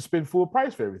you don't have to spend full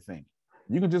price for everything.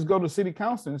 You can just go to city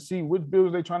council and see which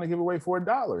buildings they're trying to give away for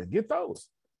 $1 and get those.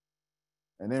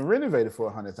 And then renovate it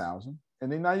for $100,000.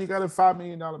 And then now you got a $5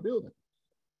 million building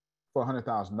for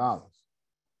 $100,000.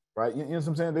 Right? You know what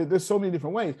I'm saying? There's so many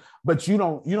different ways, but you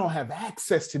don't have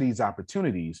access to these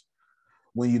opportunities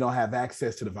when you don't have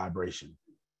access to the vibration.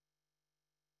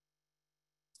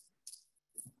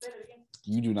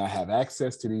 You do not have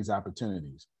access to these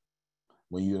opportunities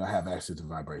when you don't have access to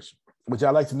vibration. Would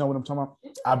y'all like to know what I'm talking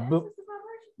about?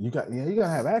 You gotta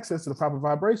have access to the proper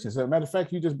vibrations. As a matter of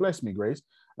fact, you just blessed me, Grace.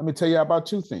 Let me tell you about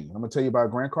two things. I'm gonna tell you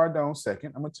about Grant Cardone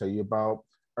second. I'm gonna tell you about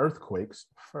earthquakes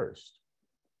first.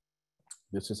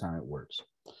 This is how it works.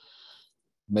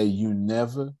 May you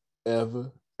never,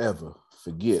 ever, ever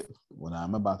forget what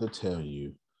I'm about to tell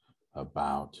you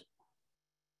about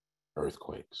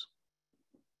earthquakes.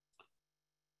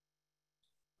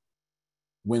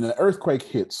 When an earthquake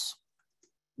hits,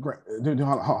 hold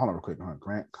on real quick.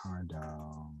 Grant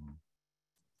Cardone.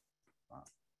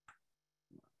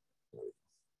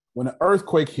 When an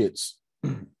earthquake hits,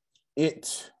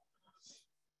 it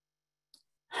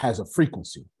has a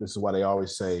frequency. This is why they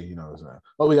always say,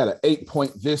 we got an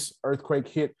 8-point this earthquake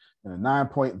hit and a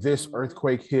 9-point this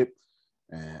earthquake hit.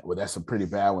 And well, that's a pretty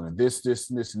bad one. And this,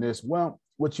 and this. Well,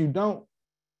 what you don't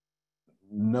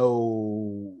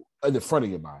know at the front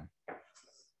of your mind,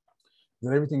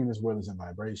 that everything in this world is in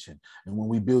vibration. And when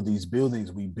we build these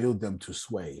buildings, we build them to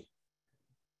sway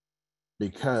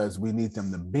because we need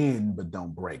them to bend, but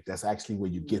don't break. That's actually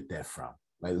where you get that from.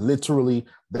 Like literally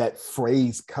that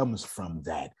phrase comes from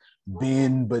that.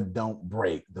 Bend, but don't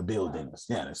break the buildings.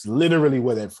 Yeah, that's literally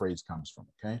where that phrase comes from,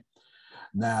 okay?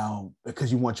 Now,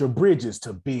 because you want your bridges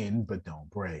to bend, but don't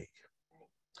break.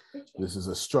 This is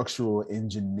a structural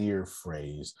engineer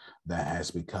phrase that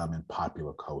has become in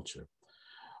popular culture.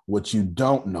 What you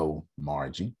don't know,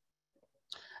 Margie,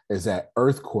 is that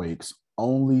earthquakes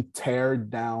only tear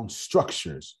down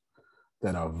structures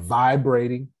that are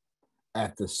vibrating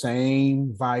at the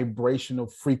same vibrational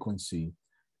frequency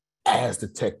as the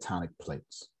tectonic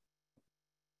plates.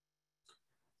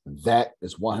 That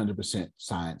is 100%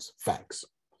 science facts.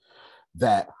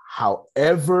 That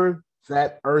however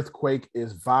that earthquake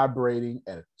is vibrating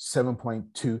at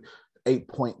 7.2,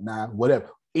 8.9, whatever,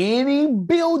 any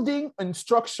building and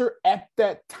structure at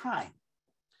that time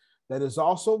that is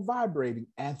also vibrating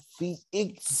at the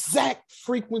exact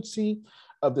frequency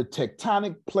of the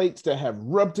tectonic plates that have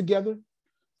rubbed together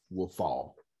will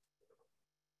fall.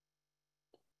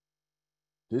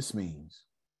 This means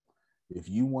if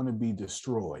you want to be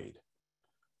destroyed,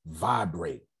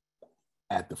 vibrate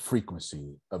at the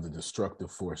frequency of the destructive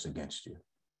force against you.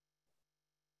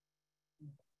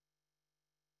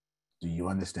 Do you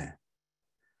understand?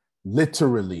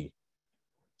 Literally,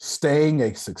 staying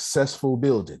a successful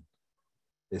building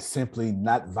is simply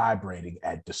not vibrating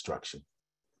at destruction.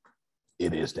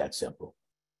 It is that simple.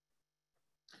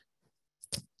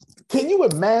 Can you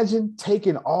imagine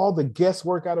taking all the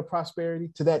guesswork out of prosperity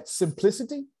to that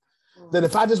simplicity? That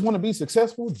if I just want to be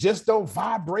successful, just don't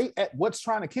vibrate at what's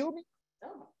trying to kill me?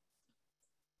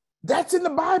 That's in the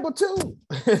Bible too.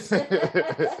 It's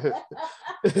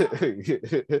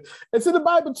in the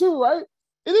Bible too, right?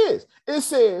 It is. It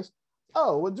says,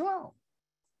 oh, well, Jerome,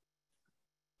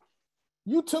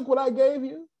 you took what I gave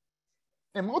you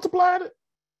and multiplied it.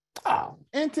 Oh,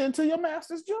 enter into your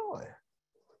master's joy.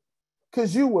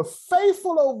 Because you were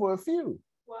faithful over a few.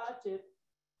 Watch it.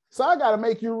 So I got to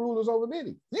make you rulers over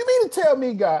many. You mean to tell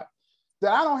me, God,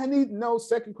 that I don't need to know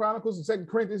 2 Chronicles and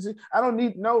 2 Corinthians? I don't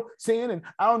need to know sin, and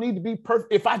I don't need to be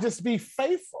perfect. If I just be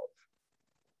faithful,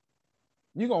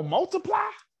 you're going to multiply?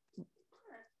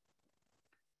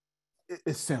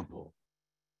 It's simple.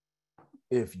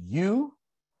 If you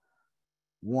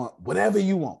want whatever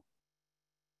you want,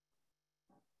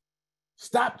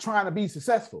 stop trying to be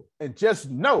successful and just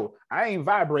know I ain't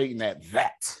vibrating at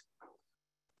that.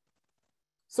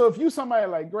 So if you somebody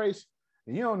like Grace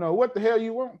and you don't know what the hell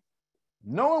you want,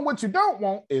 knowing what you don't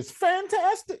want is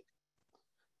fantastic.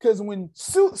 Because when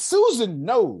Susan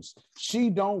knows she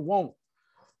don't want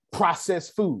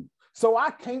processed food, so I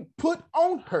can't put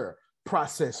on her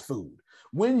processed food.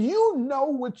 When you know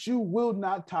what you will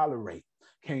not tolerate,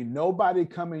 can't nobody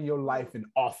come in your life and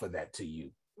offer that to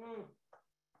you.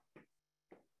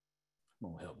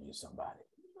 Come on, help me, somebody.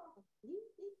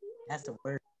 That's the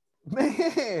word.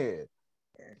 Man,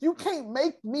 you can't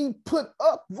make me put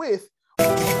up with.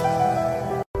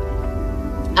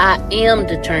 I am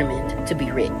determined to be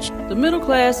rich. The middle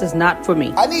class is not for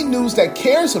me. I need news that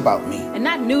cares about me. And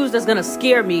not news that's gonna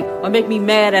scare me or make me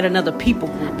mad at another people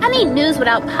group. I need news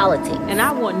without politics. And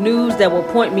I want news that will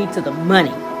point me to the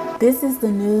money. This is the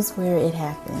news where it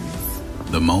happens.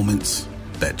 The moments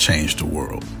that change the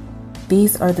world.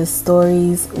 These are the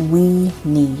stories we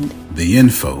need. The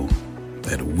info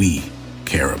that we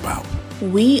care about.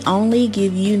 We only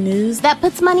give you news that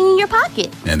puts money in your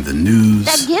pocket. And the news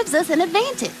that gives us an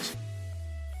advantage.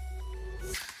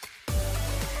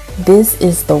 This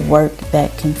is the work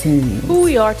that continues. Who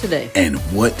we are today. And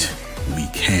what we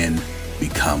can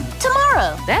become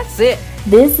tomorrow. That's it.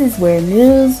 This is where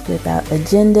news without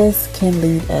agendas can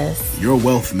lead us. Your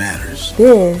wealth matters.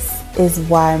 This is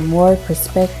why more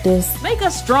perspectives make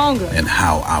us stronger. And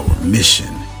how our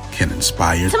mission can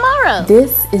inspire tomorrow.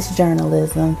 This is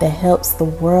journalism that helps the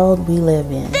world we live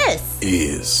in. This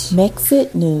is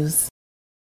Mexit News.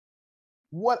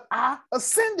 What I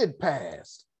ascended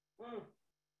past.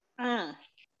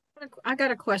 I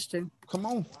got a question. Come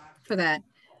on. For that.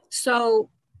 So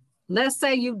let's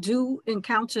say you do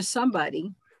encounter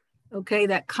somebody, okay,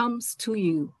 that comes to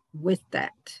you with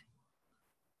that.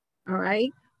 All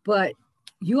right. But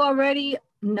you already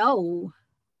know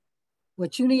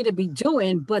what you need to be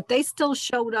doing, but they still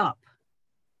showed up.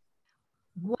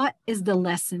 What is the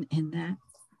lesson in that?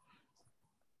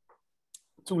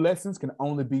 2 lessons can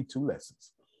only be 2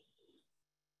 lessons.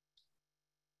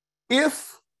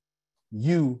 If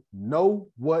you know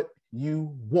what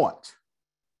you want,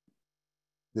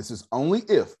 this is only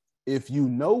if you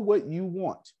know what you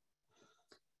want,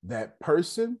 that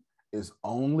person is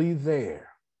only there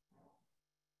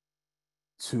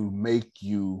to make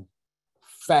you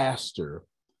faster,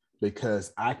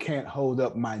 because I can't hold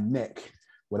up my neck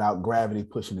without gravity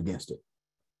pushing against it.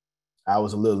 I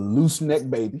was a little loose neck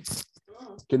baby,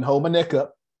 couldn't hold my neck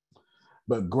up,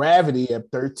 but gravity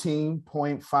at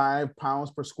 13.5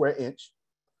 pounds per square inch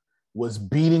was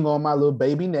beating on my little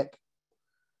baby neck.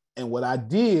 And what I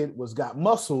did was got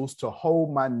muscles to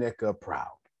hold my neck up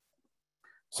proud.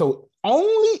 So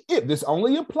this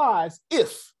only applies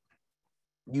if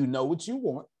you know what you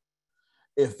want.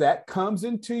 If that comes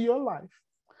into your life,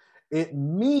 it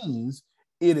means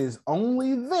it is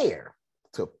only there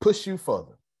to push you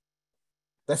further.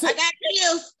 That's it. I got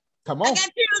chills. Come on. I got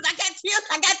chills. I got chills.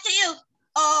 I got chills.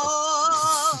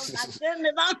 Oh, my goodness.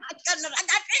 Oh, my goodness. I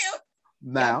got chills.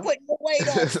 Now, I'm putting the weight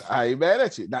on. I ain't mad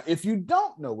at you. Now, if you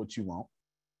don't know what you want,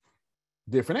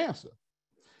 different answer.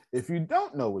 If you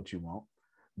don't know what you want,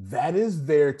 that is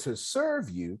there to serve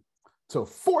you, to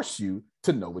force you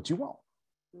to know what you want.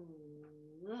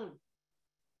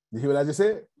 You hear what I just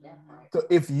said? So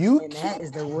if you and that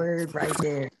is the word right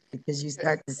there, because you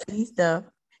start to see stuff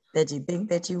that you think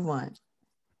that you want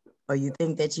or you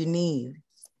think that you need.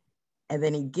 And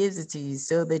then he gives it to you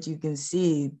so that you can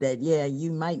see that, yeah,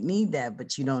 you might need that,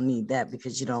 but you don't need that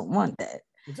because you don't want that.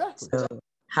 Exactly. So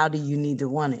how do you need to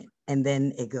want it? And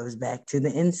then it goes back to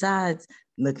the insides,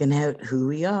 looking at who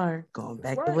we are, going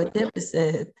back to what Deborah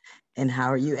said, and how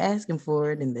are you asking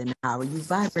for it? And then how are you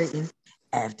vibrating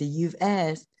after you've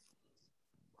asked?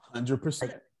 100%.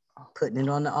 Like putting it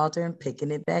on the altar and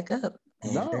picking it back up.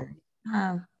 No.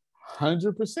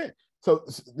 100%. So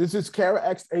this is Kara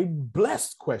asked a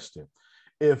blessed question.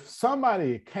 If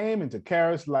somebody came into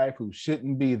Kara's life who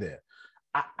shouldn't be there,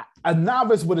 a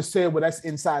novice would have said, well, that's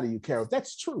inside of you, Kara.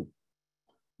 That's true.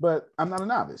 But I'm not a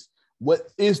novice. What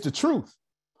is the truth?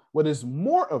 What is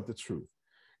more of the truth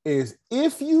is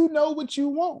if you know what you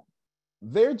want,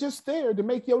 they're just there to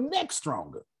make your neck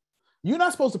stronger. You're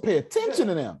not supposed to pay attention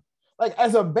to them. Like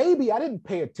as a baby, I didn't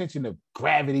pay attention to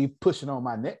gravity pushing on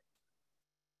my neck.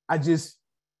 I just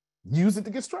use it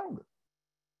to get stronger.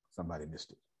 Somebody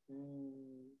missed it.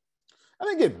 I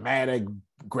didn't get mad at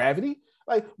gravity.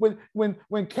 Like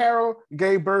when Carol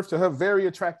gave birth to her very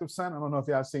attractive son, I don't know if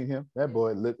y'all seen him. That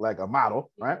boy looked like a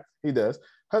model, right? He does.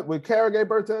 When Carol gave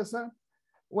birth to her son,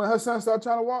 when her son started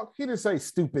trying to walk, he didn't say,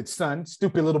 stupid son,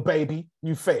 stupid little baby,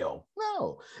 you fail.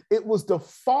 No, it was the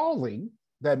falling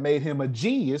that made him a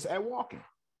genius at walking.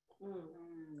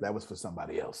 That was for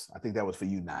somebody else. I think that was for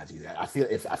you, Najee. I feel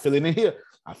it in here.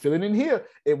 I feel it in here.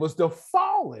 It was the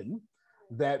falling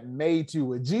that made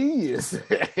you a genius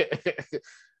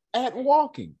at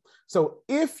walking. So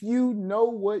if you know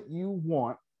what you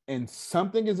want and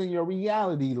something is in your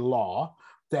reality law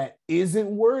that isn't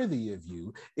worthy of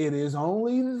you, it is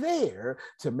only there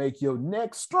to make your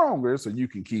neck stronger so you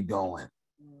can keep going.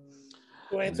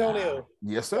 So Antonio,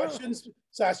 yes, sir.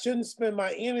 I shouldn't spend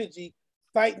my energy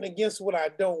fighting against what I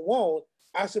don't want.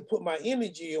 I should put my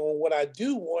energy on what I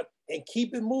do want and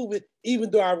keep it moving,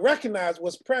 even though I recognize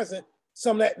what's present.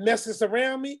 Some of that messes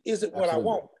around me isn't what I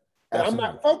want. But I'm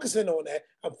not focusing on that.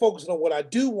 I'm focusing on what I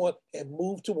do want and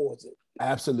move towards it.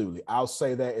 Absolutely. I'll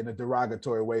say that in a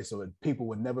derogatory way so that people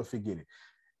would never forget it.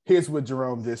 Here's what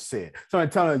Jerome just said. So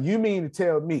Antonio, you mean to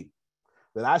tell me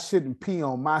that I shouldn't pee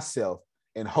on myself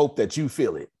and hope that you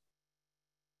feel it?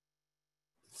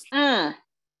 That's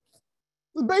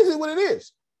basically what it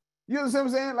is. You understand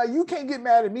what I'm saying? Like you can't get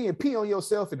mad at me and pee on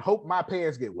yourself and hope my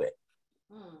pants get wet.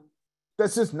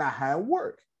 That's just not how it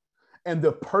works. And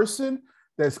the person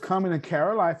that's coming to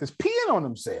Carol's life is peeing on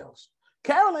themselves.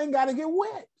 Carol ain't got to get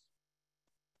wet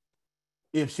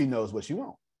if she knows what she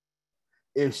wants.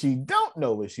 If she don't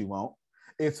know what she wants,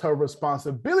 it's her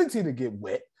responsibility to get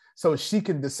wet so she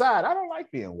can decide, I don't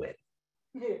like being wet.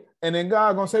 Yeah. And then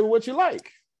God gonna say, well, what you like?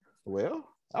 Well,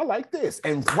 I like this.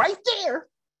 And right there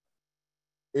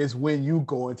is when you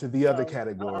go into the other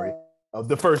category of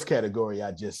the first category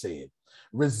I just said.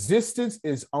 Resistance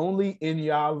is only in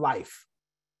your life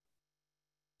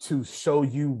to show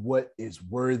you what is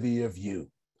worthy of you.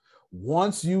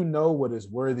 Once you know what is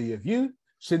worthy of you,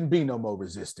 shouldn't be no more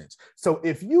resistance. So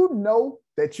if you know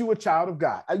that you a child of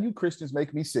God, you Christians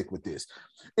make me sick with this.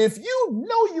 If you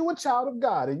know you a child of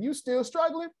God and you still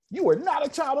struggling, you are not a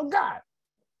child of God.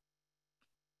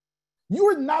 You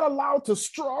are not allowed to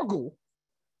struggle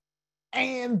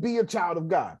and be a child of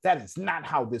God. That is not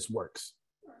how this works.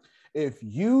 If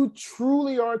you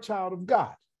truly are a child of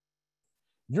God,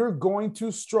 you're going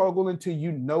to struggle until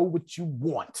you know what you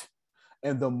want.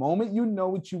 And the moment you know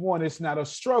what you want, it's not a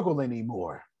struggle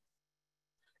anymore.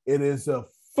 It is a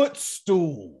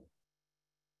footstool.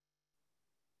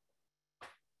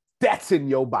 That's in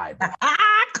your Bible.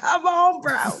 Come on,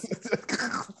 bro.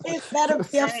 It better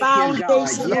be a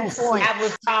foundational point. That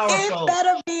was powerful. It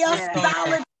better be a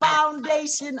solid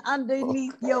foundation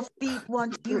underneath your feet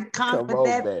once you conquer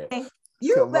that thing.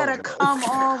 You better come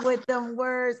on with them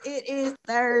words. It is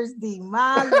Thursday,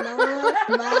 my Lord,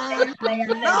 my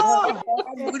Lord.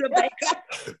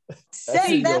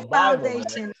 Set that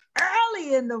foundation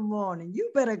early in the morning. You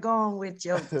better go on with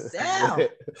yourself.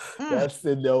 That's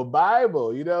in your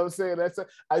Bible. You know what I'm saying?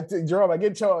 I think, Jerome, I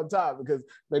get you on top because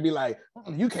they be like,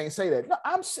 you can't say that. No,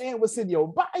 I'm saying what's in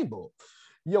your Bible.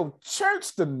 Your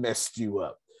church done messed you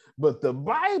up. But the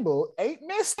Bible ain't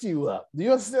messed you up. Do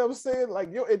you understand what I'm saying?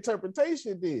 Like your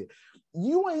interpretation did.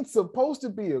 You ain't supposed to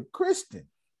be a Christian.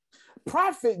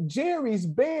 Prophet Jerry's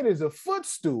bed is a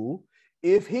footstool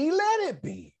if he let it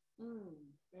be.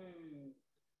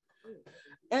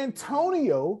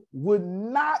 Antonio would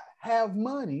not have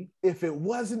money if it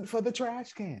wasn't for the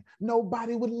trash can.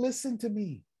 Nobody would listen to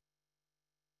me.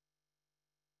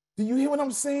 Do you hear what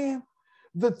I'm saying?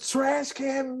 The trash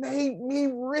can made me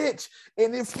rich.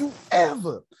 And if you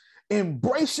ever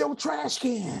embrace your trash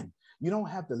can, you don't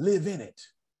have to live in it.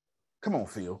 Come on,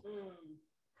 Phil.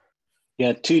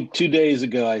 Yeah, two days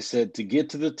ago, I said to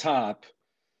get to the top,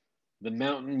 the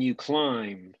mountain you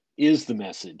climb is the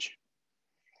message.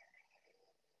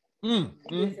 And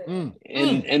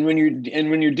when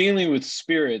you're dealing with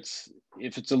spirits,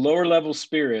 if it's a lower level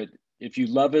spirit, if you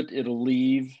love it, it'll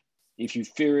leave. If you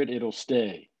fear it, it'll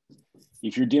stay.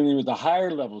 If you're dealing with a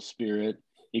higher level spirit,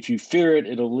 if you fear it,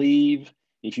 it'll leave.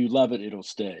 If you love it, it'll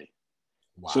stay.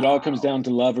 Wow. So it all comes down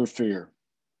to love or fear.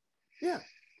 Yeah.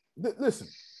 Listen,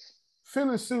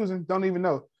 Phil and Susan don't even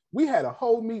know. We had a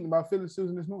whole meeting about Phil and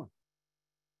Susan this morning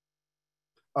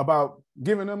about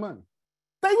giving them money.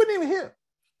 They wouldn't even hear.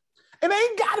 And they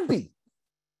ain't got to be.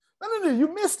 No,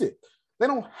 you missed it. They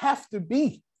don't have to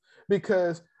be,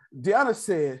 because Deanna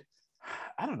said,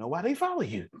 I don't know why they follow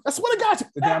you. That's what I got you,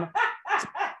 Deanna.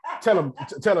 Tell them,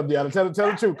 Deanna. Tell them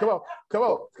the truth. Come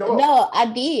on. No, I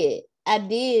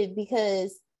did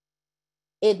because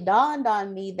it dawned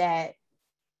on me that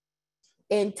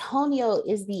Antonio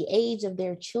is the age of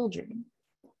their children,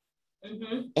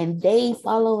 and they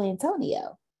follow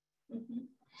Antonio. And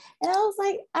I was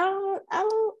like, I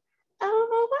don't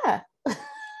know why.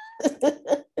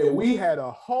 And we had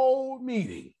a whole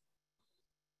meeting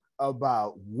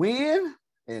about when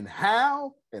and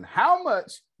how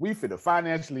much we finna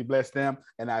financially bless them.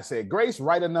 And I said, Grace,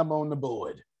 write a number on the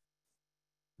board.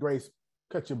 Grace,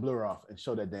 cut your blur off and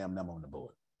show that damn number on the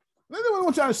board. I don't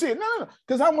want y'all to see it. No.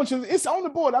 Because I want you, it's on the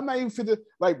board. I'm not even finna,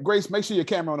 like, Grace, make sure your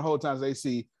camera on the whole time so they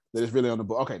see that it's really on the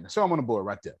board. Okay, show them on the board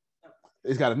right there.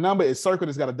 It's got a number, it's circled,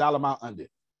 it's got a dollar amount under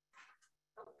it.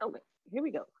 Okay, here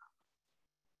we go.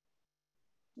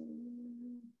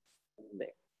 There.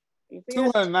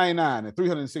 299 and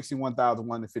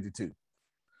 361,152.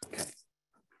 Okay.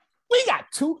 We got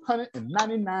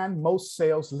 299 most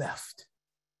sales left.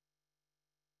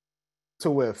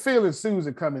 To where Phil and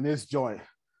Susan come in this joint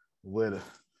with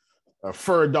a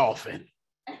fur dolphin,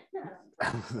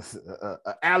 an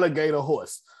alligator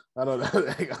horse. I don't know.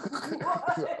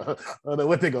 I don't know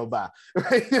what they're gonna buy.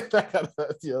 You know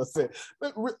what I'm saying?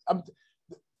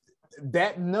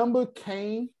 That number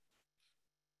came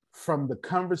from the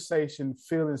conversation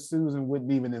Phil and Susan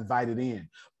wouldn't even invite it in,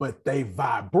 but their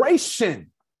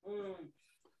vibration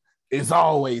is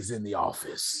always in the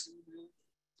office.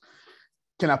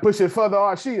 Can I push it further,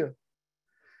 Arshia?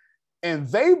 And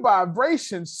they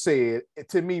vibration said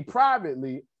to me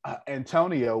privately,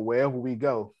 Antonio, wherever we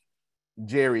go,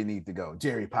 Jerry need to go.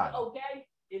 Jerry Potter. Okay,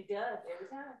 it does every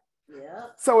time. Yeah.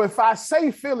 So if I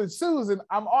say Phil and Susan,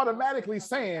 I'm automatically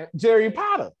saying Jerry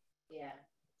Potter. Yeah.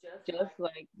 Just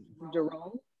like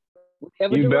Jerome.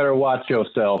 You better watch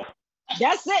yourself.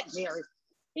 That's it, Jerry.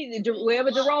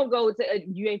 Wherever Jerome goes,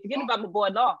 you ain't forgetting about my boy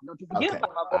Law. Don't you forget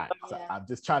about my boy Law. So I'm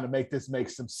just trying to make this make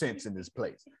some sense in this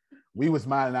place. We was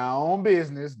minding our own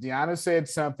business. Deanna said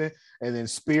something, and then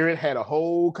Spirit had a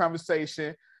whole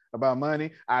conversation about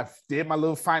money. I did my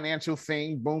little financial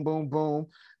thing, boom, boom, boom,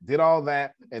 did all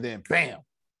that, and then bam,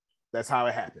 that's how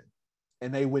it happened.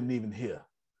 And they wouldn't even hear.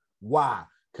 Why?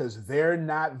 Because they're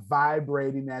not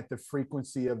vibrating at the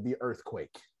frequency of the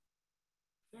earthquake.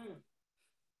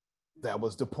 That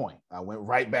was the point. I went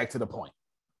right back to the point.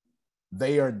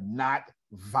 They are not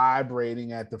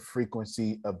vibrating at the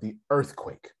frequency of the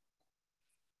earthquake.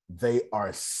 They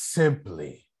are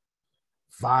simply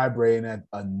vibrating at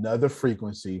another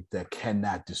frequency that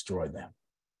cannot destroy them.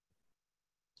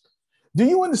 Do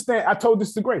you understand? I told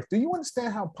this to Grace. Do you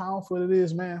understand how powerful it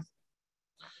is, man?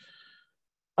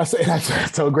 I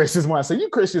told Grace this morning, I said, you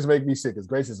Christians make me sick, because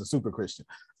Grace is a super Christian.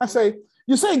 I say,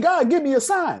 you say, God, give me a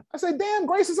sign. I say, damn,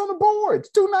 Grace is on the board. It's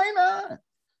 $2.99.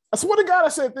 I swear to God, I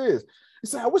said this. He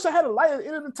said, I wish I had a light at the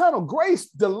end of the tunnel. Grace,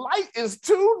 the light is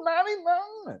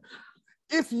 $2.99.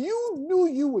 If you knew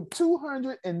you were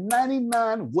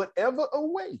 299 whatever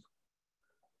away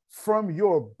from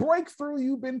your breakthrough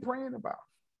you've been praying about,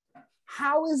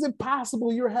 how is it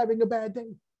possible you're having a bad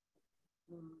day?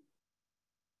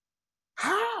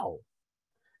 How?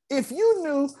 If you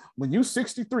knew when you're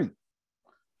 63,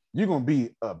 you're going to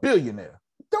be a billionaire.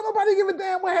 Don't nobody give a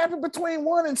damn what happened between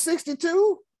 1 and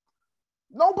 62.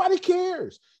 Nobody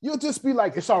cares. You'll just be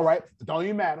like, it's all right. It don't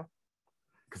even matter.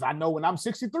 Because I know when I'm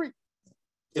 63,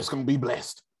 it's going to be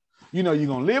blessed. You know, you're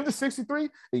going to live to 63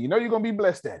 and you know you're going to be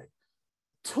blessed at it.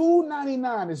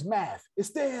 299 is math.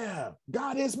 It's there.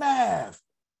 God is math.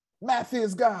 Math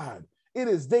is God. It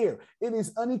is there. It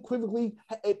is unequivocally,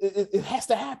 it has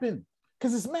to happen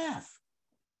because it's math.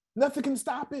 Nothing can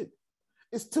stop it.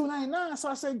 It's 299. So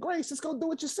I say, Grace, just go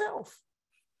do it yourself.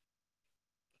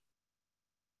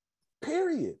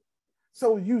 Period.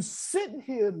 So you sitting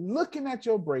here looking at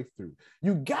your breakthrough.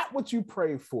 You got what you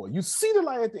prayed for. You see the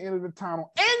light at the end of the tunnel,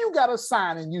 and you got a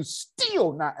sign, and you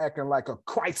still not acting like a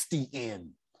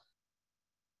Christian.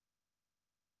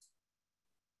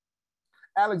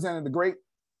 Alexander the Great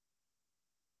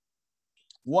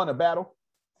won a battle,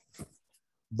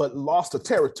 but lost a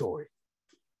territory.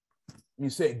 You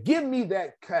said, give me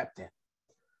that captain.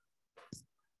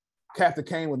 Captain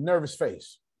came with nervous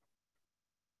face.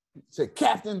 He said,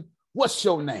 Captain, what's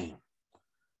your name?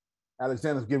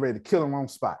 Alexander's getting ready to kill him on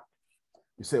spot.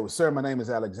 He said, well, sir, my name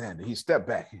is Alexander. He stepped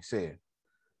back. He said,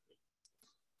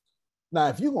 now,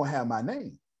 if you're going to have my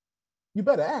name, you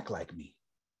better act like me.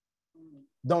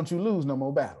 Don't you lose no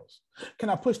more battles. Can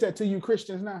I push that to you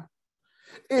Christians now?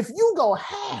 If you go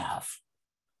have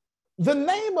the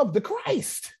name of the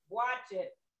Christ, watch it.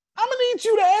 I'm going to need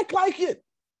you to act like it.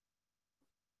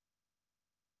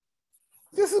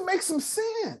 This will make some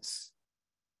sense.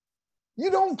 You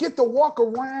don't get to walk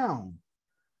around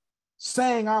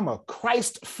saying I'm a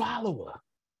Christ follower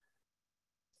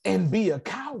and be a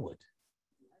coward.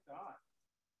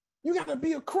 You got to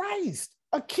be a Christ,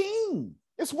 a king.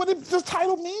 It's what the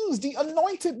title means, the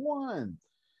anointed one.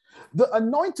 The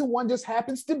anointed one just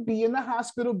happens to be in the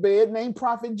hospital bed named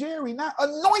Prophet Jerry. Now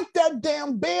anoint that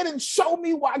damn bed and show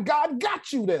me why God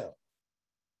got you there.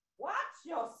 Watch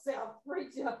yourself,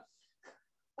 preacher.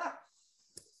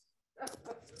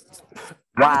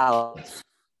 Wow.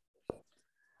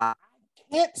 I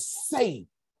can't say,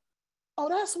 oh,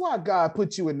 that's why God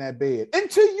put you in that bed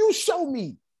until you show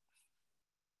me.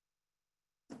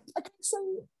 I can't say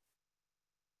it.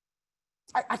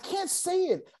 I can't say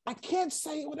it. I can't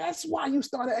say, well, that's why you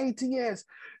started ATS,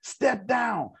 stepped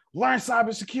down, learned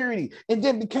cybersecurity, and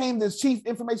then became the chief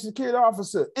information security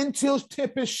officer until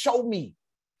Tempest showed me.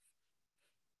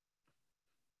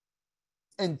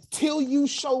 Until you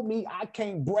show me, I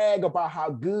can't brag about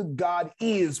how good God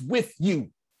is with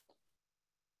you.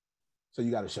 So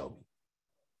you got to show me.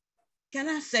 Can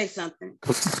I say something?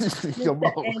 Come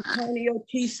on. Antonio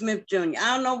T. Smith Jr.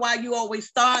 I don't know why you always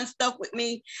starting stuff with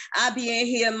me. I be in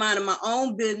here minding my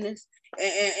own business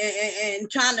and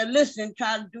trying to listen,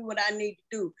 trying to do what I need to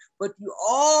do. But you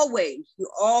always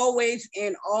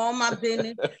in all my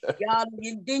business. Y'all,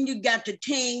 then you got your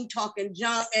team talking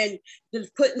junk and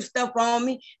just putting stuff on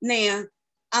me. Now,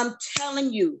 I'm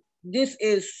telling you, this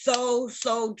is so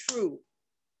true.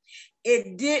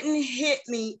 It didn't hit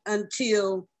me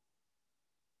until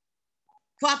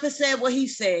Prophet said what he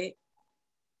said.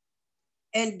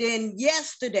 And then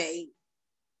yesterday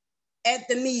at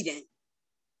the meeting,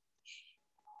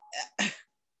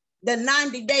 the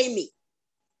 90-day meeting,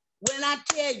 when I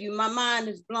tell you my mind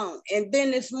is blown. And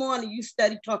then this morning you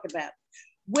talk about it.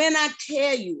 When I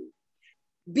tell you,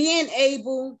 being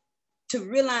able to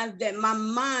realize that my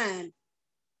mind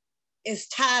is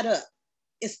tied up.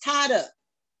 It's tied up,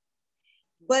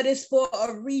 but it's for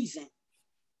a reason.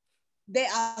 There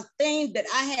are things that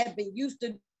I have been used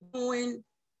to doing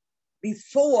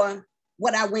before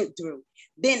what I went through.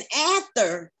 Then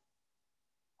after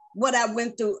what I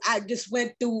went through, I just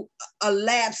went through a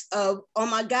lapse of, oh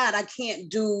my God, I can't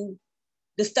do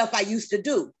the stuff I used to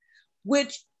do,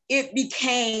 which it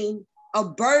became a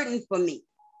burden for me.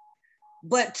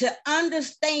 But to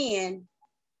understand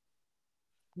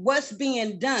what's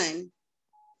being done,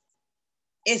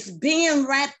 it's being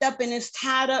wrapped up and it's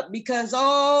tied up because, when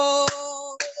I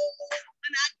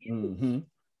get loose,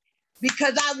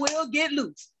 because I will get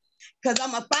loose, because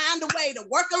I'm going to find a way to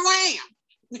work around.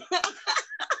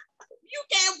 You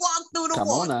can't walk through the water. Come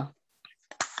on now.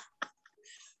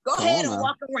 Go ahead and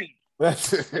walk around.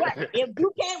 Right. If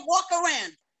you can't walk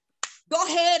around, go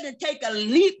ahead and take a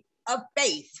leap of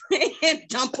faith and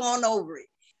jump on over it.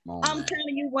 I'm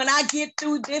telling you, when I get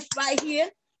through this right here,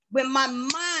 when my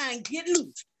mind get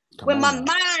loose,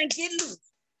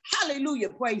 hallelujah,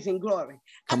 praise and glory.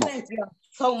 I thank you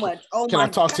so much. Oh, can I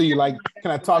talk to you like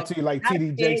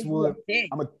TD Jakes would?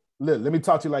 Let me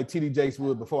talk to you like TD Jakes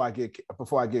would before I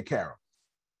get Carol.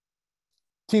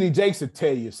 TD Jakes would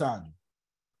tell you, son,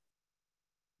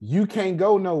 you can't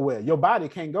go nowhere. Your body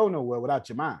can't go nowhere without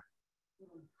your mind.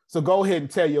 So go ahead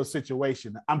and tell your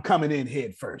situation, I'm coming in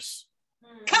head first.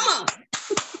 Come on.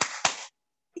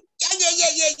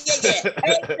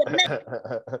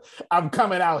 I'm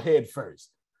coming out head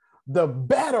first. The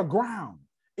battleground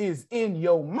is in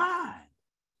your mind.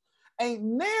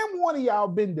 Ain't damn one of y'all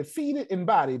been defeated in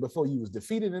body before you was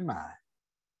defeated in mind.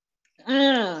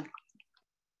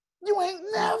 You ain't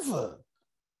never.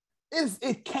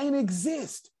 It can't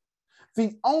exist.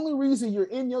 The only reason you're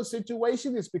in your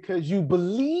situation is because you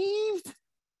believed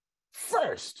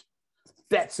first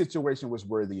that situation was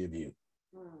worthy of you.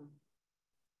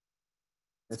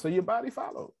 And so your body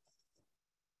followed.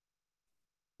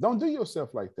 Don't do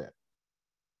yourself like that.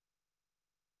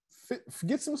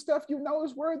 Get some stuff you know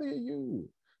is worthy of you.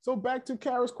 So back to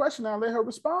Kara's question, I'll let her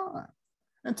respond.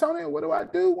 Antonio, what do I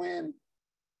do when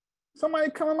somebody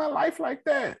come in my life like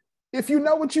that? If you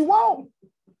know what you want,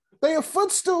 they're a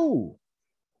footstool.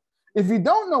 If you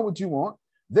don't know what you want,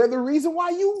 they're the reason why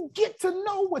you get to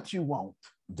know what you want.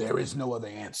 There is no other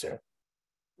answer.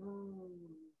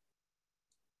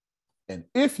 And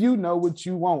if you know what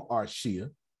you want,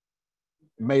 Arshia,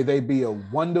 may they be a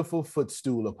wonderful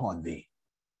footstool upon thee.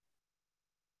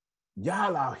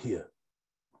 Y'all out here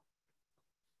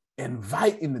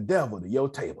inviting the devil to your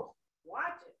table. Watch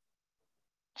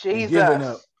it.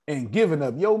 Jesus. And giving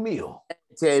up your meal.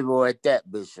 Table at that,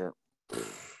 Bishop.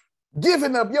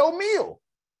 Giving up your meal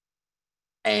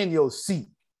and your seat.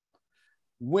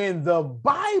 When the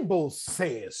Bible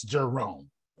says, Jerome,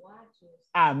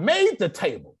 I made the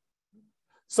table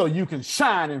so you can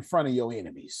shine in front of your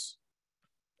enemies.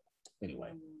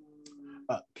 Anyway,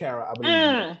 Kara, I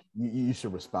believe you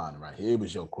should respond right here. It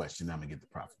was your question. I'm going to get the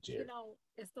Prophet Jerry. You know,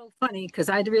 it's so funny because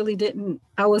I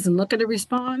wasn't looking to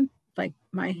respond. Like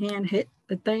my hand hit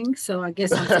the thing. So I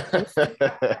guess I'm supposed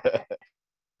to.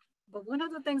 But one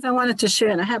of the things I wanted to share,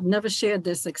 and I have never shared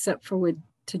this except for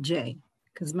to Jay,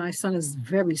 because my son is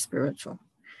very spiritual.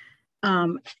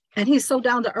 And he's so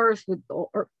down to earth with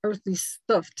earthly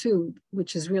stuff too,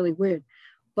 which is really weird.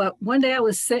 But one day I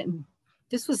was sitting,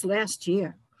 this was last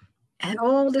year, and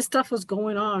all this stuff was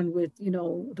going on with,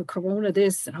 the corona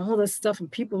this and all this stuff, and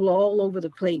people were all over the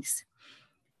place.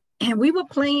 And we were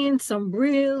playing some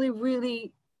really,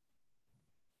 really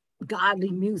godly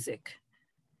music.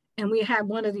 And we had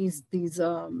one of these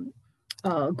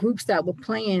groups that were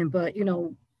playing, but,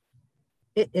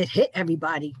 it hit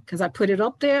everybody because I put it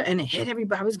up there and it hit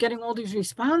everybody. I was getting all these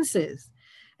responses.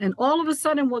 And all of a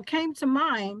sudden, what came to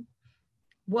mind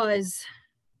was,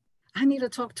 I need to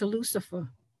talk to Lucifer.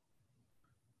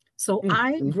 So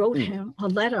I wrote him a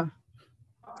letter.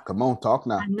 Come on, talk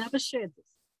now. I never shared this.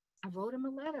 I wrote him a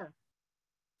letter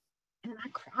and I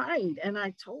cried and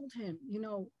I told him,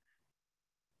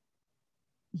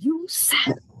 you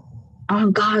sat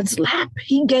on God's lap.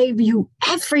 He gave you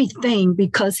everything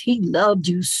because he loved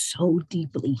you so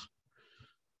deeply.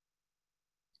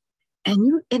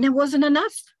 And it wasn't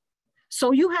enough.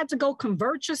 So you had to go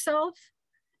convert yourself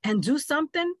and do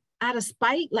something out of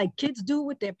spite like kids do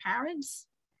with their parents.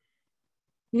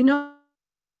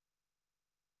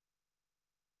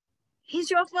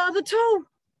 He's your father too.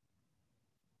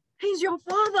 He's your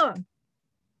father.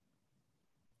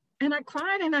 And I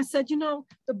cried and I said,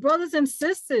 the brothers and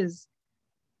sisters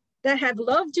that have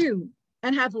loved you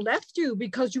and have left you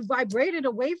because you vibrated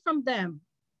away from them,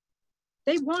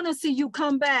 they want to see you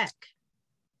come back.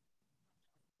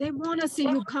 They want to see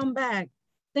you come back.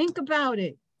 Think about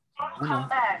it. Come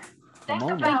back. Think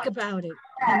about it.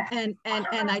 And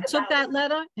I took that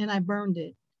letter and I burned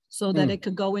it so that it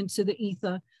could go into the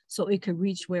ether, so it could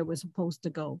reach where it was supposed to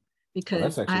go,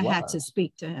 because I had to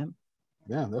speak to him.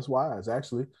 Yeah, that's wise,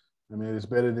 actually. I mean, it's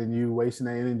better than you wasting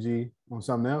that energy on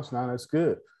something else. Now, that's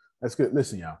good. That's good.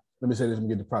 Listen, y'all, let me say this and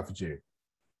get the Prophet Jerry.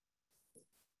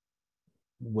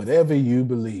 Whatever you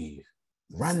believe,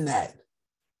 run that.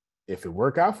 If it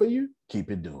work out for you,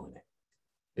 keep it doing it.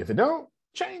 If it don't,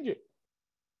 change it.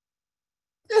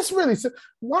 It's really,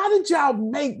 why did y'all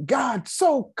make God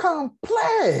so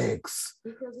complex?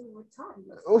 Because we were taught.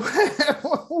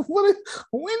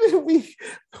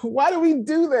 Why did we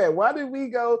do that? Why did we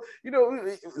go,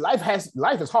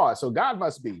 life is hard, so God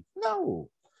must be. No,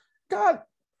 God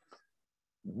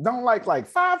don't like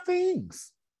 5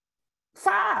 things.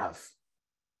 5.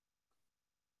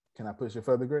 Can I push it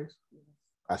further, Grace?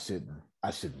 I shouldn't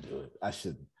do it. I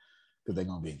shouldn't, because they're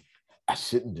going to be, I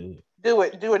shouldn't do it. Do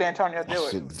it, Antonio, do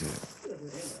it. Do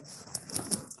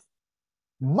it.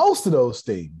 Most of those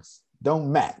things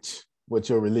don't match what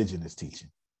your religion is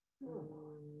teaching.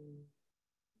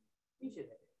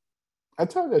 I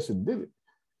told you I should do it.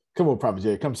 Come on, Prophet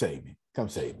Jerry, come save me. Come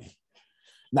save me.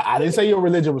 Now, I didn't say your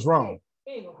religion was wrong.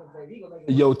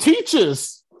 Your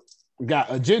teachers got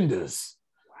agendas.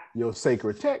 Your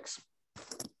sacred text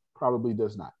probably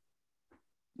does not.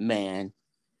 Man,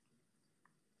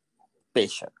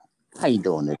 Bishop, how you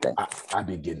doing today? I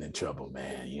be getting in trouble,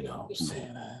 man. You know what I'm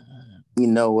saying? You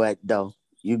know what, though?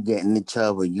 You getting in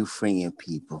trouble, you freeing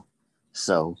people.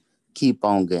 So keep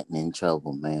on getting in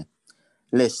trouble, man.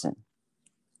 Listen,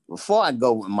 before I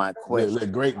go with my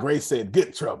question. Grace said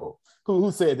good trouble.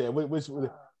 Who said that? Which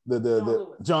the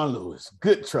John Lewis,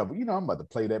 good trouble. You know, I'm about to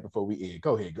play that before we end.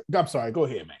 Go ahead. I'm sorry. Go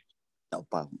ahead, man. No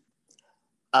problem.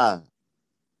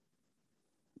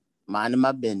 Minding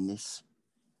my business.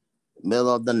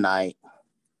 Middle of the night,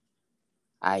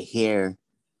 I hear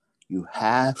you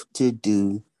have to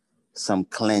do some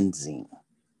cleansing.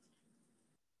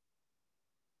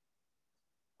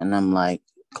 And I'm like,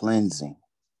 cleansing.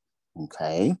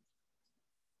 Okay.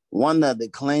 One of the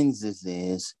cleanses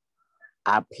is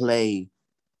I play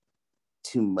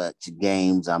too much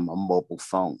games on my mobile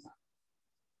phone.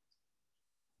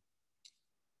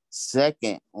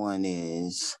 Second one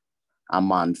is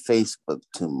I'm on Facebook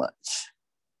too much.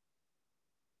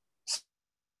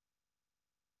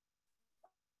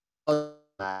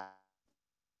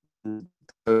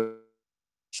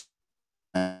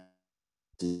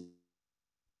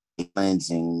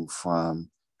 Cleansing from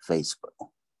Facebook.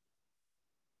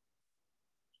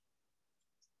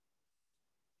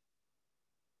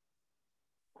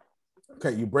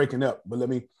 Okay, you're breaking up, but let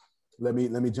me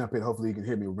jump in. Hopefully you can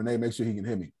hear me. Renee, make sure he can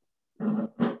hear me.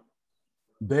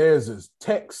 There's this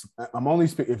text. I'm only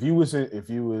speaking if you was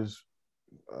the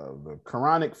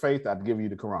Quranic faith, I'd give you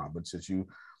the Quran, but since you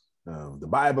the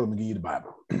Bible, I'm gonna give you the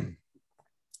Bible.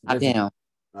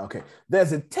 Okay.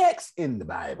 There's a text in the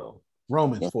Bible,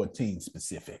 Romans 14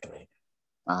 specifically,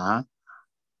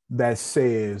 that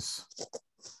says,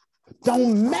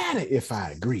 don't matter if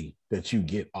I agree that you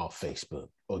get off Facebook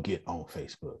or get on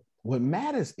Facebook. What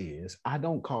matters is I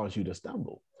don't cause you to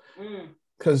stumble.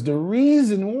 Because the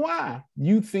reason why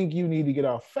you think you need to get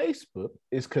off Facebook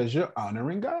is because you're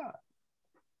honoring God.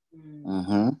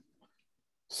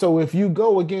 So if you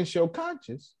go against your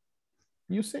conscience,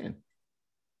 you sin.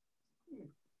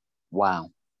 Wow.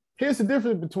 Here's the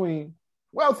difference between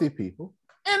wealthy people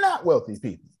and not wealthy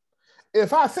people.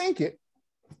 If I think it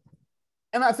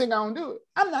and I think I don't do it,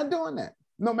 I'm not doing that.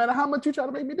 No matter how much you try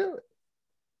to make me do it.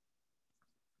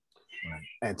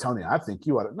 Antonio, I think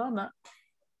you ought to. No, I'm not.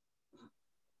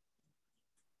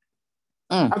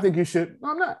 I think you should.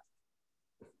 No, I'm not.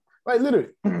 Like literally,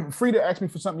 Frida asked me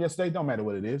for something yesterday. Don't matter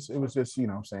what it is. It was just, you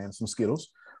know what I'm saying, some Skittles.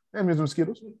 Give me some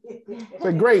Skittles.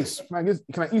 Say, Grace, can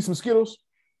I eat some Skittles?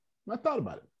 I thought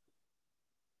about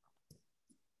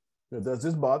it. Does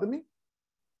this bother me?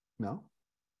 No.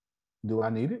 Do I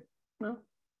need it? No.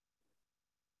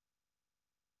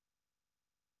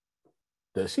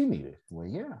 Does she need it? Well,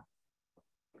 yeah.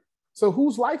 So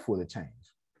whose life will it change?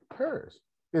 Hers.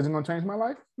 Is it going to change my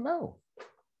life? No.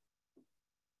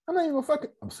 I'm not even going to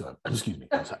fucking, I'm sorry. Excuse me.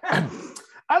 I'm sorry.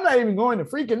 I'm not even going to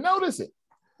freaking notice it.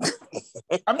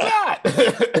 I'm not.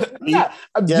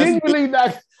 I'm genuinely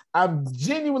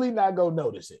not going to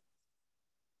notice it.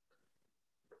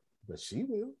 But she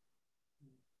will.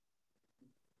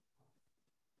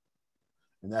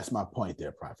 And that's my point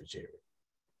there, Prophet Jerry.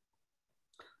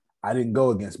 I didn't go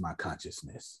against my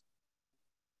consciousness.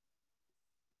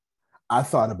 I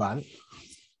thought about it.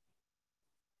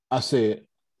 I said,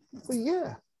 well,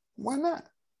 yeah, why not?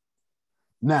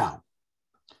 Now,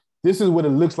 this is what it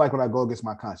looks like when I go against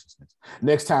my consciousness.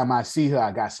 Next time I see her,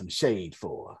 I got some shade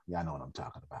for her. Y'all know what I'm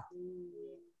talking about.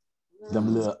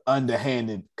 Them little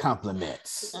underhanded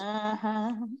compliments.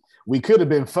 We could have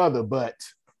been further, but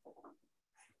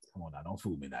come on now, don't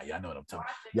fool me now. Y'all know what I'm talking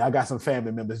about. Y'all got some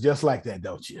family members just like that,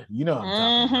 don't you? You know what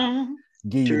I'm talking about.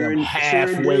 Give you them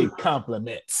halfway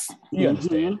compliments. You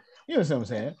understand? You understand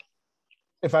what I'm saying?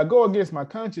 If I go against my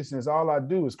consciousness, all I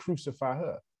do is crucify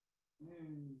her.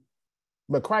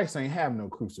 But Christ ain't have no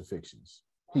crucifixions.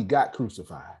 He got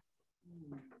crucified.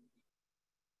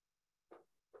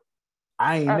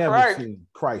 I ain't never seen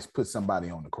Christ put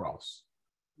somebody on the cross.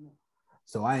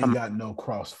 So I ain't got no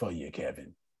cross for you,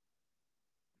 Kevin.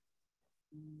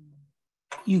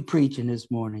 You preaching this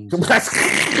morning.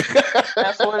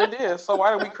 That's what it is. So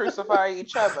why do we crucify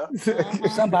each other?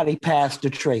 Somebody pass the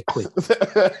tray quick.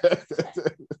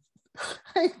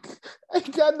 I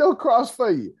ain't got no cross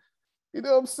for you. You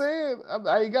know what I'm saying?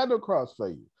 I ain't got no cross for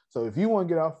you. So if you want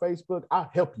to get off Facebook, I'll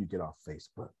help you get off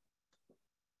Facebook.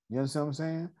 You understand what I'm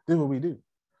saying? This is what we do.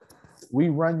 We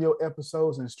run your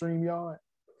episodes in StreamYard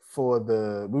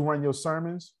we run your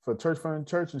sermons for Church Fund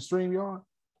Church and StreamYard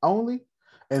only.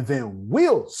 And then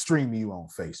we'll stream you on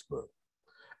Facebook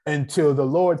until the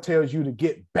Lord tells you to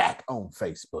get back on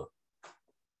Facebook.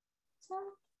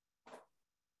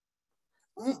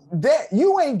 That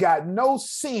you ain't got no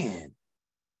sin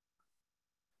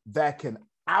that can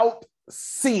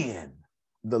out-sin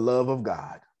the love of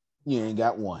God, you ain't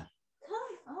got one.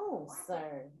 Come on,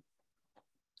 sir.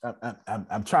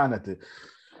 I'm trying not to.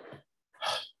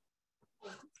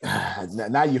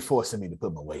 Now you're forcing me to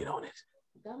put my weight on it.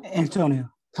 Antonio.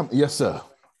 Yes, sir.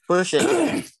 Push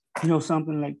it. You know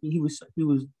something, like he was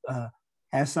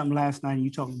had something last night and you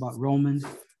talking about Romans.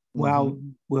 Well,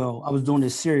 I was doing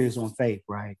this series on faith,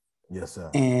 right? Yes,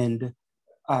 sir. And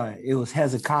it was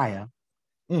Hezekiah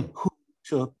who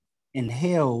took and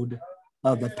held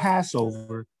the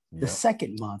Passover the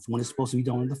second month when it's supposed to be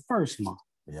done in the first month.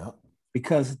 Yeah.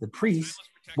 Because the priest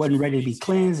wasn't ready to be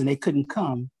cleansed and they couldn't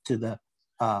come to the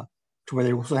to where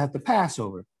they were supposed to have the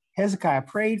Passover. Hezekiah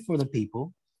prayed for the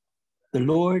people. The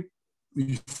Lord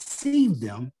received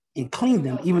them and cleaned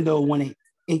them, even though when they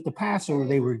ate the Passover,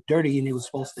 they were dirty and they were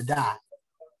supposed to die.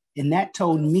 And that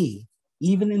told me,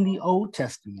 even in the Old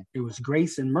Testament, there was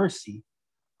grace and mercy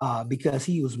because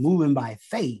he was moving by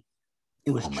faith.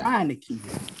 It was trying to keep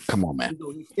it. Come on, man. Even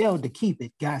though he failed to keep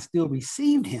it, God still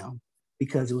received him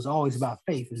because it was always about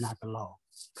faith and not the law.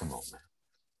 Come on, man.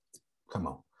 Come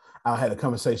on. I had a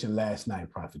conversation last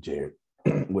night, Prophet Jared,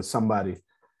 with somebody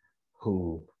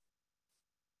who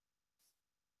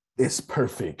is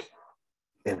perfect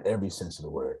in every sense of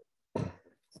the word.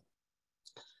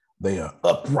 They are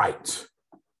upright.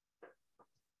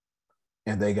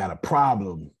 And they got a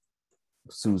problem,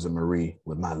 Susan Marie,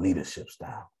 with my leadership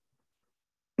style.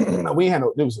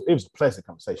 It was a pleasant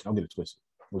conversation. Don't get it twisted.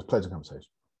 It was a pleasant conversation.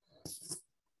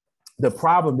 The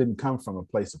problem didn't come from a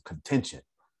place of contention.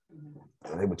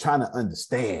 They were trying to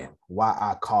understand why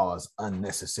I caused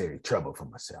unnecessary trouble for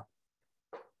myself.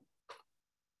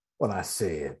 When I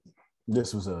said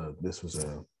this was a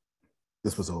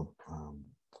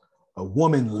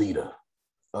woman leader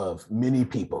of many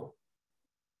people,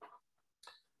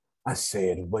 I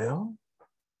said, well,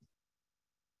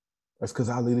 that's because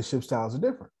our leadership styles are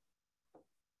different.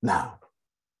 Now,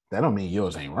 that don't mean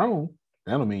yours ain't wrong.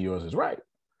 That don't mean yours is right.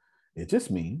 It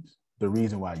just means the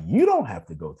reason why you don't have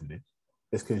to go through this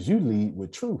is because you lead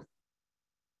with truth.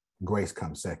 Grace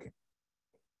comes second.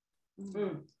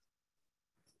 Mm-hmm.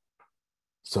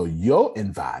 So your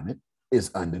environment is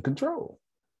under control.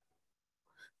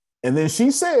 And then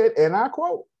she said, and I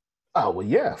quote, oh, well,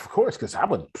 yeah, of course, because I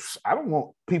don't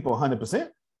want people 100%.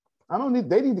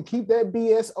 They need to keep that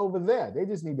BS over there. They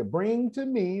just need to bring to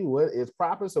me what is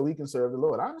proper so we can serve the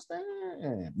Lord. I understand.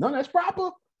 No, that's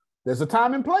proper. There's a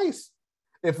time and place.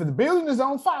 If the building is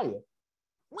on fire,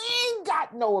 we ain't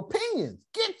got no opinions.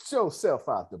 Get yourself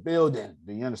out the building.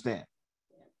 Do you understand?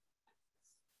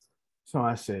 So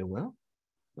I said, well,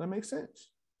 that makes sense.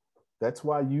 That's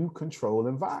why you control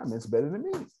environments better than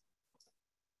me.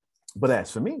 But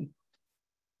as for me,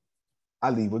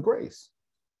 I lead with grace.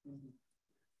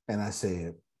 And I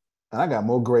said, and I got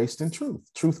more grace than truth.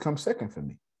 Truth comes second for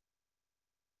me.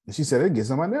 And she said, it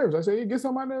gets on my nerves. I said, it gets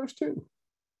on my nerves too.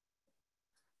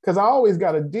 Because I always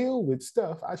got to deal with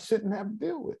stuff I shouldn't have to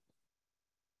deal with.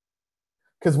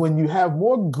 Because when you have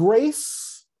more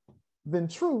grace than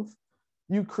truth,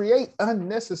 you create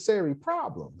unnecessary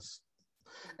problems.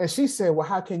 And she said, well,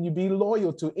 how can you be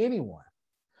loyal to anyone?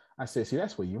 I said, see,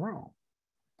 that's where you're wrong.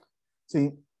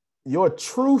 See, your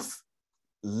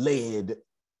truth-led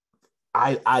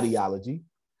ideology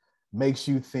makes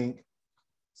you think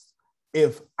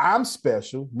if I'm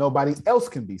special, nobody else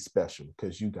can be special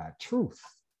because you got truth.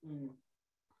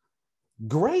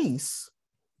 Grace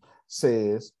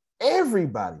says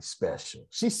everybody's special.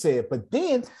 She said, but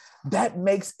then that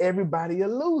makes everybody a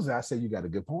loser. I said, you got a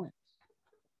good point.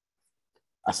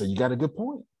 I said, you got a good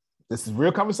point. This is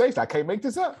real conversation. I can't make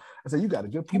this up. I said, you got a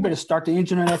good point. You better start the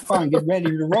engine on that car and get ready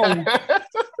to roll.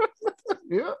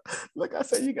 Yeah. Look, I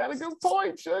said, you got a good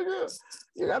point, sugar.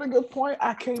 You got a good point.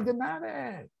 I can't deny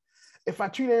that. If I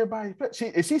treat everybody,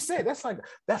 she said, that's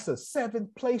a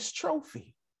 7th place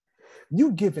trophy.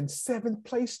 You giving 7th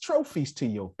place trophies to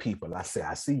your people. I said,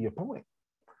 I see your point.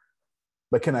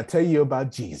 But can I tell you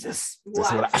about Jesus?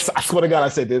 I swear to God, I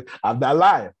said this. I'm not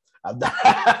lying.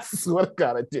 I swear to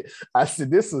God, I did. I said,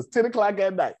 this was 10 o'clock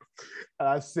at night. And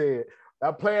I said,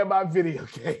 I'm playing my video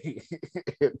game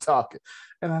and talking.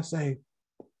 And I say,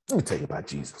 let me tell you about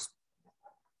Jesus.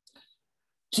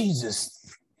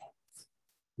 Jesus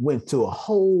went to a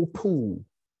whole pool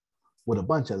with a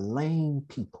bunch of lame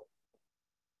people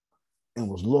and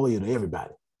was loyal to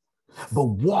everybody, but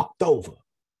walked over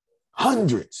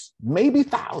hundreds, maybe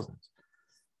thousands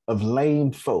of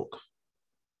lame folk.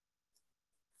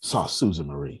 Saw Susan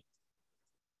Marie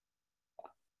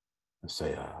and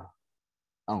say, I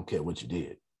don't care what you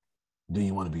did. Do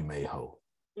you want to be made whole?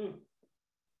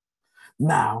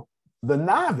 Now, the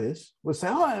novice would say,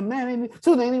 oh, man,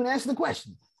 so they didn't even answer the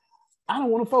question. I don't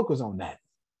want to focus on that,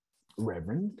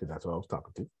 Reverend, because that's what I was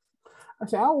talking to. I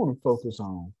said, I want to focus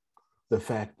on the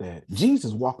fact that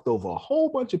Jesus walked over a whole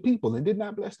bunch of people and did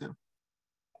not bless them.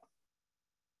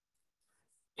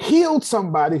 Healed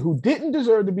somebody who didn't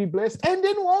deserve to be blessed and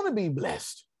didn't want to be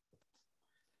blessed.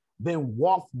 Then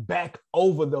walked back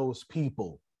over those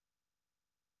people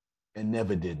and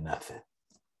never did nothing.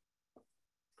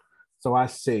 So I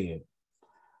said,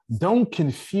 don't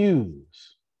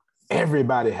confuse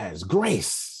everybody has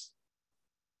grace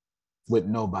with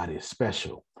nobody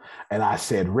special. And I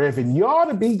said, Reverend, you ought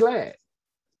to be glad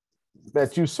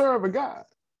that you serve a God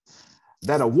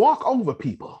that'll walk over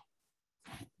people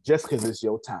just because it's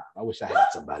your time. I wish I had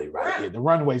somebody right here. The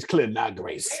runway's clear now,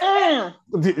 Grace. The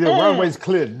runway's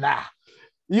clear now.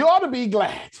 You ought to be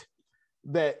glad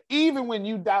that even when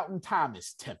you doubting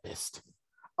Thomas Tempest,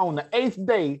 on the 8th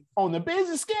day on the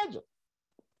busy schedule,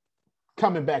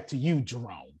 coming back to you,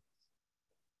 Jerome.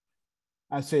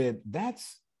 I said,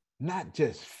 that's not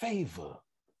just favor,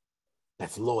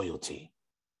 that's loyalty.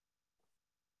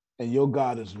 And your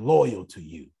God is loyal to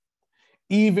you.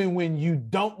 Even when you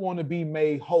don't want to be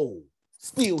made whole,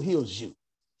 still heals you.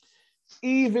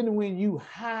 Even when you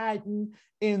hiding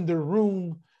in the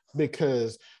room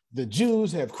because the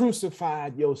Jews have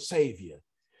crucified your Savior,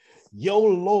 your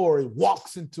Lord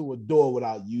walks into a door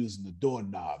without using the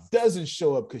doorknob. Doesn't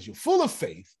show up because you're full of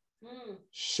faith.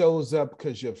 Shows up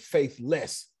because you're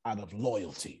faithless out of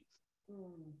loyalty.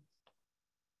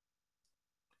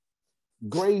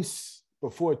 Grace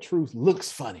before truth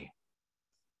looks funny.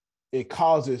 It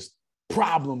causes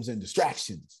problems and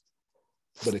distractions,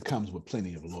 but it comes with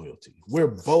plenty of loyalty. We're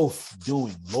both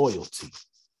doing loyalty.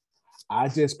 I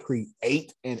just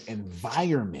create an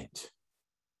environment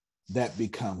that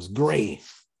becomes gray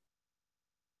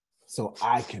so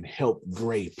I can help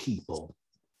gray people.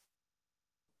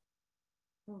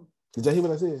 Did you hear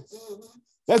what I said?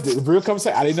 That's the real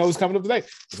conversation. I didn't know it was coming up today.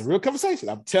 It's a real conversation.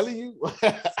 I'm telling you,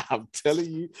 I'm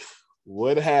telling you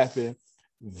what happened.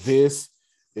 This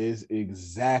is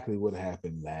exactly what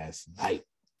happened last night.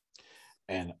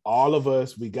 And all of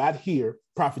us, we got here.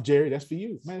 Prophet Jerry, that's for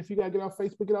you. Man, if you got to get off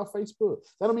Facebook, get off Facebook.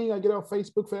 That don't mean you got to get off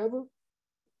Facebook forever.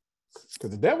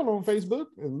 Because the devil on Facebook,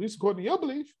 at least according to your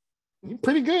belief, he's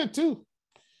pretty good too.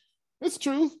 It's the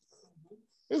truth.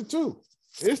 It's the truth.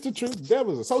 It's the truth. The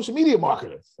devil's a social media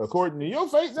marketer. According to your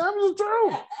faith, the devil's the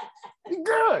truth. He's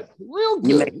good. Real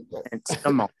good.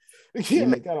 Come on. Yeah,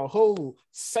 they got a whole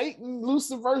Satan,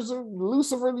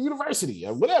 Lucifer University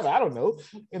or whatever. I don't know.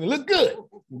 And it looked good.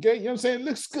 Okay, you know what I'm saying? It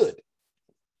looks good.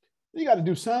 You got to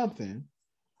do something,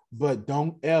 but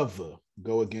don't ever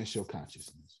go against your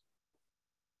consciousness.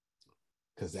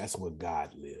 Because that's where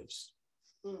God lives.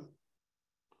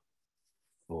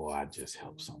 Boy, I just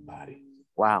helped somebody.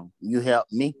 Wow, you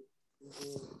helped me.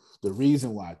 The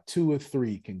reason why 2 or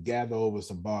 3 can gather over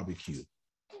some barbecue,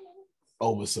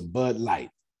 over some Bud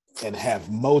Light, and have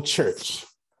more church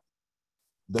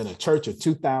than a church of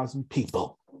 2,000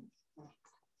 people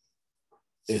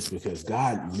is because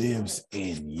God lives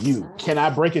in you. Can I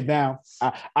break it down?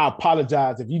 I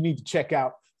apologize. If you need to check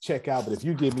out. But if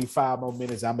you give me 5 more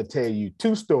minutes, I'm going to tell you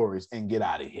 2 stories and get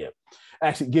out of here.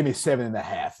 Actually, give me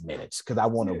 7.5 minutes because I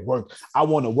want to work. I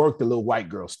want to work the little white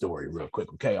girl story real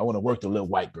quick. Okay. I want to work the little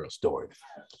white girl story.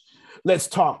 Let's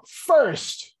talk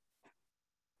first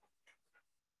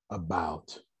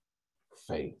about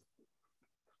faith.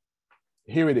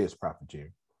 Here it is, Prophet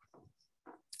Jerry.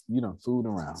 You done fooled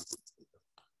around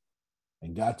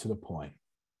and got to the point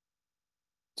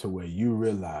to where you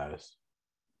realize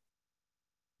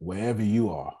wherever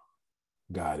you are,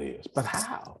 God is. But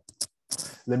how?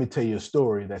 Let me tell you a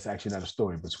story that's actually not a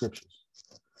story, but scriptures.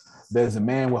 There's a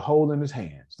man with a hole in his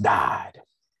hands, died.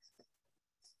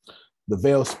 The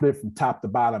veil split from top to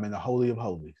bottom in the Holy of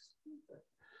Holies.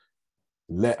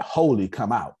 Let holy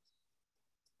come out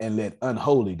and let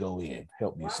unholy go in.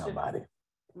 Help me, somebody.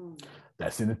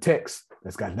 That's in the text.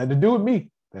 That's got nothing to do with me.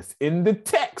 That's in the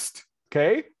text,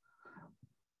 okay?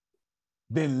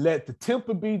 Then let the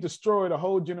temple be destroyed a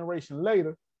whole generation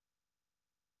later,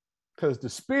 because the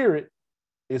spirit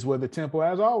is where the temple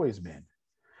has always been.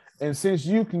 And since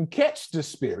you can catch the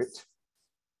spirit,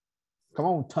 come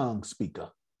on, tongue speaker.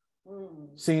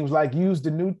 Seems like use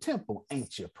the new temple,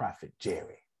 ain't you, Prophet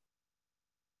Jerry?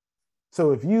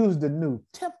 So if use the new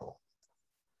temple,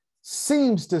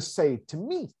 seems to say to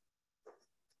me,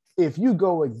 if you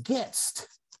go against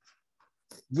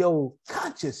your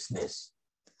consciousness,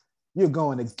 you're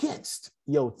going against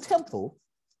your temple,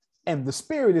 and the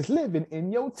spirit is living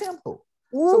in your temple.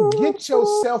 So get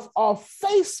yourself off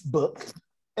Facebook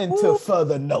until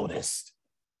further notice.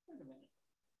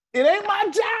 It ain't my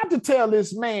job to tell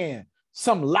this man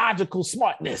some logical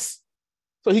smartness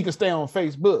so he can stay on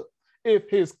Facebook. If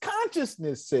his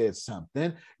consciousness said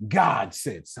something, God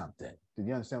said something. Did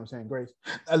you understand what I'm saying, Grace?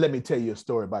 Let me tell you a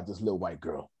story about this little white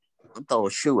girl. I'll throw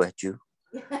a shoe at you.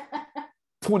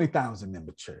 20,000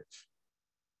 member church.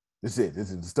 This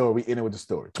is the story. We ended with the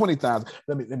story. 20,000.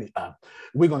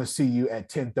 We're going to see you at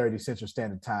 10:30 Central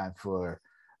Standard Time for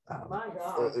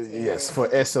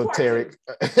for esoteric.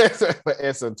 For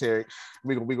esoteric.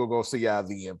 We're gonna go see y'all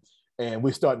then. And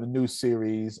we're starting a new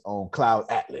series on Cloud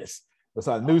Atlas. We're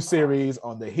starting a new series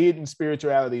on the hidden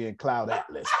spirituality in Cloud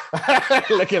Atlas.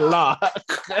 Look at Law.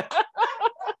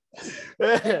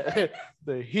 The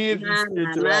hidden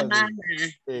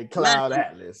spirituality in Cloud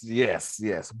Atlas.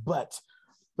 Yes. But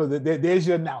so there's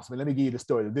your announcement. Let me give you the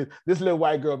story. This little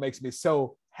white girl makes me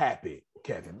so happy,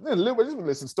 Kevin.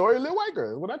 Listen, story of little white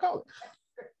girl, what I call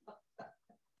it.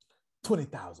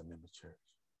 20,000 member church.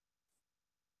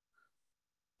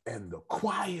 And the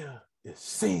choir is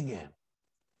singing.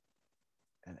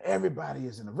 And everybody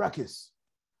is in a ruckus.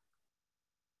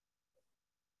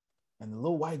 And the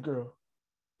little white girl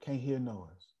can't hear noise.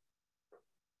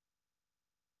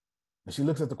 And she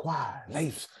looks at the choir.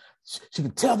 She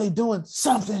can tell they're doing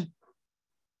something.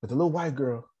 But the little white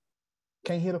girl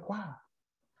can't hear the choir.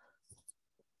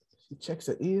 She checks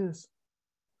her ears.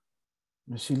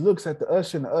 And she looks at the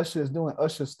usher, and the usher is doing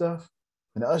usher stuff.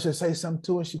 And the usher says something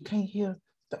to her. She can't hear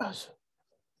the usher.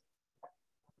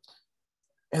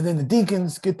 And then the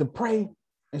deacons get to pray,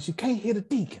 and she can't hear the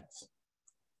deacons.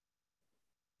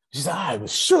 She said, all right, well,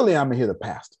 surely I'm going to hear the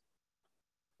pastor.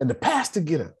 And the pastor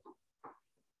get up.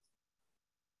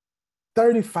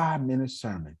 35-minute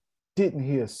sermon. Didn't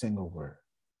hear a single word.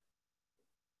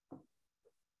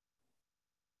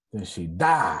 Then she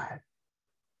died.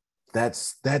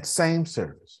 That's that same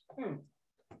service.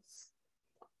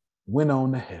 Went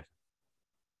on to heaven.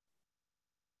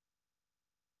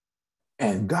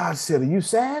 And God said, are you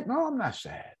sad? No, I'm not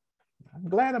sad. I'm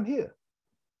glad I'm here.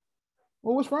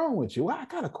 Well, what's wrong with you? Well, I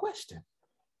got a question.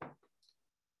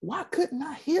 Why couldn't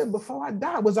I hear before I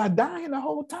died? Was I dying the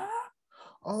whole time?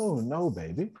 Oh, no,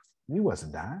 baby. You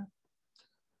wasn't dying.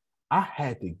 I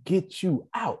had to get you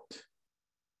out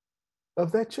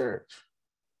of that church.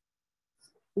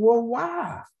 Well,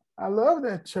 why? I love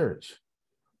that church.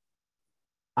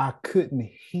 I couldn't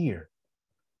hear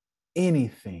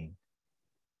anything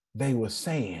they were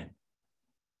saying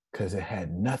because it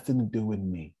had nothing to do with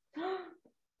me.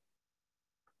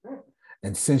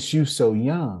 And since you so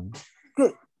young,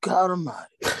 good God Almighty,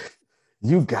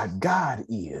 you got God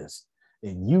ears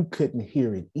and you couldn't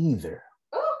hear it either.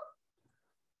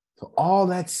 So all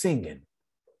that singing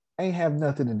ain't have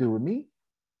nothing to do with me.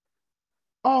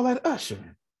 All that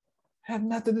ushering had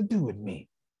nothing to do with me.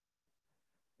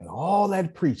 And all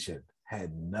that preaching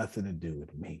had nothing to do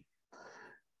with me.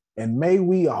 And may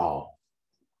we all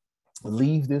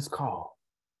leave this call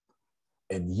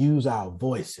and use our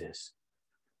voices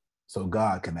so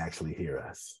God can actually hear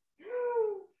us.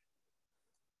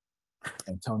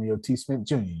 Antonio T. Smith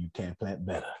Jr., you can plant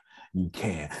better. You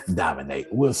can dominate.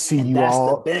 We'll see you that's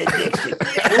all. The benediction.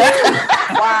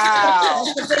 Wow.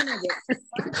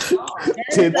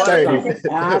 10:30.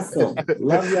 Awesome.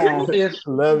 Love y'all.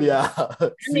 Love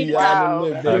y'all. See y'all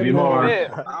in a little bit. Love you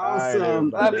more. Awesome.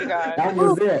 Love you guys. That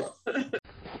was it.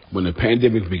 When the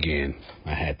pandemic began,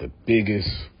 I had the biggest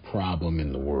problem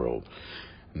in the world.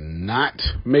 Not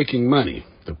making money.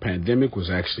 The pandemic was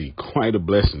actually quite a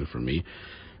blessing for me,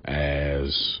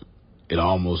 as it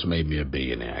almost made me a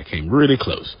billionaire. I came really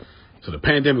close. So the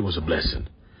pandemic was a blessing.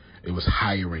 It was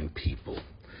hiring people.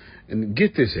 And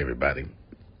get this, everybody.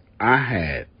 I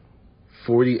had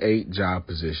 48 job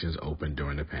positions open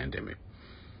during the pandemic.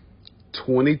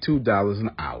 $22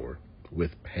 an hour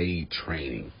with paid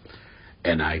training.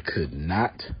 And I could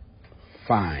not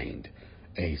find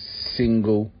a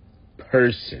single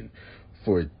person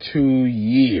for 2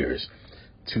 years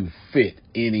to fit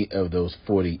any of those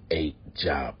 48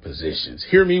 job positions.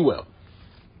 Hear me well.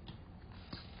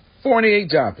 48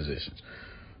 job positions,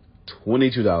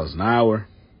 $22 an hour,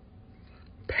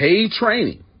 paid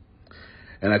training,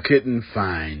 and I couldn't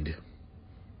find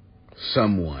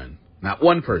someone, not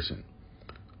one person,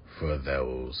 for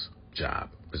those job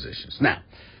positions. Now,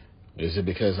 is it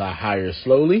because I hire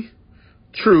slowly?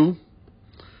 True,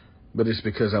 but it's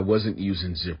because I wasn't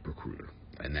using ZipRecruiter,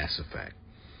 and that's a fact.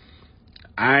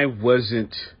 I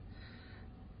wasn't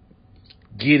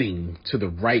getting to the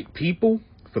right people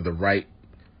for the right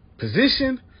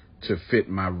position to fit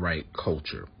my right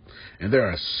culture. And there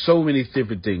are so many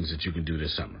different things that you can do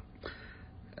this summer.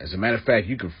 As a matter of fact,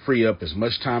 you can free up as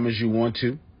much time as you want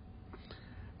to.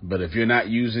 But if you're not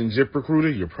using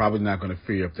ZipRecruiter, you're probably not going to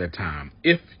free up that time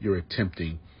if you're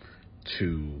attempting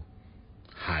to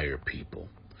hire people.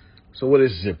 So what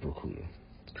is ZipRecruiter?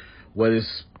 What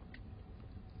is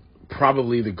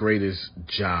probably the greatest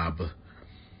job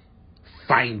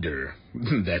finder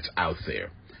that's out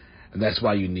there. And that's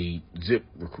why you need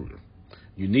ZipRecruiter.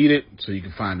 You need it so you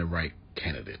can find the right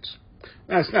candidates.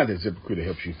 Now, it's not that ZipRecruiter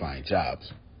helps you find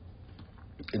jobs.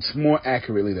 It's more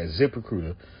accurately that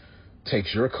ZipRecruiter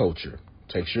takes your culture,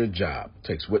 takes your job,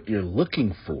 takes what you're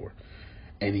looking for,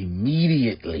 and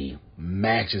immediately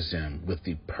matches them with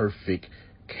the perfect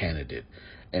candidate.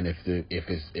 And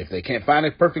if they can't find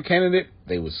a perfect candidate,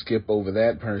 they will skip over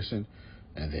that person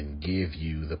and then give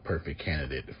you the perfect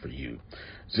candidate for you.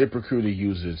 ZipRecruiter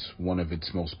uses one of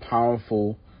its most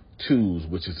powerful tools,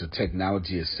 which is the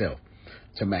technology itself,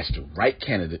 to match the right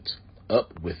candidates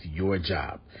up with your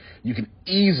job. You can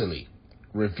easily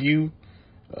review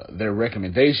their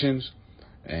recommendations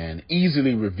and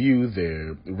easily review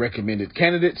their recommended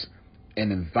candidates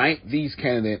and invite these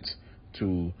candidates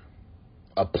to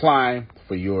apply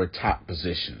for your top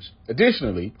positions.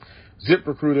 Additionally,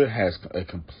 ZipRecruiter has a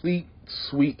complete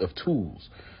suite of tools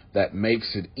that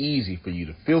makes it easy for you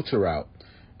to filter out,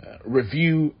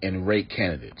 review, and rate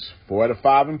candidates. 4 out of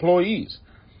 5 employees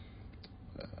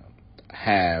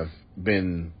have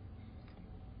been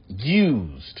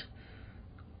used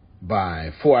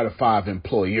by 4 out of 5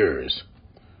 employers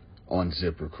on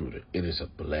ZipRecruiter. It is a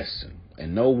blessing.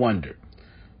 And no wonder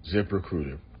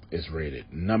ZipRecruiter is rated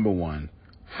 #1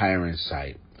 hiring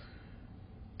site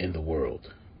in the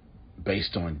world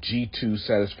based on G2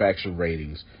 satisfaction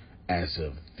ratings as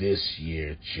of this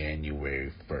year,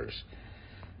 January 1st.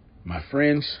 My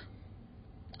friends,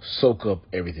 soak up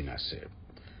everything I said.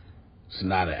 It's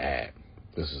not an ad.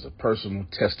 This is a personal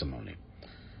testimony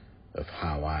of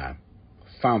how I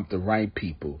found the right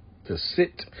people to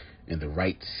sit in the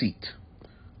right seat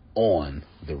on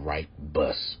the right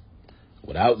bus.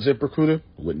 Without ZipRecruiter, it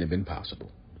wouldn't have been possible.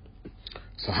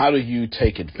 So how do you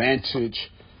take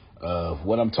advantage of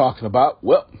what I'm talking about?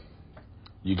 Well,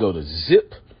 you go to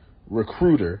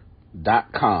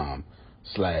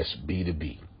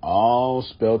ZipRecruiter.com/B2B. All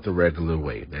spelled the regular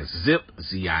way. That's Zip,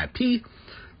 Z-I-P,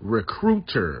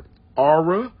 Recruiter,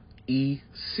 Aura,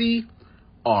 E-C,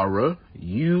 Aura,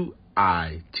 U-I-T-E-R.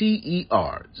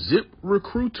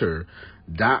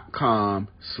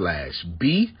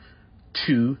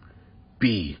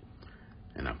 ZipRecruiter.com/B2B.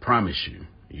 And I promise you,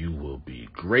 you will be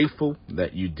grateful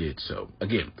that you did so.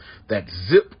 Again, that's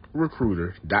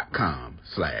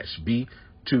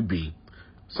ZipRecruiter.com/B2B.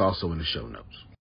 It's also in the show notes.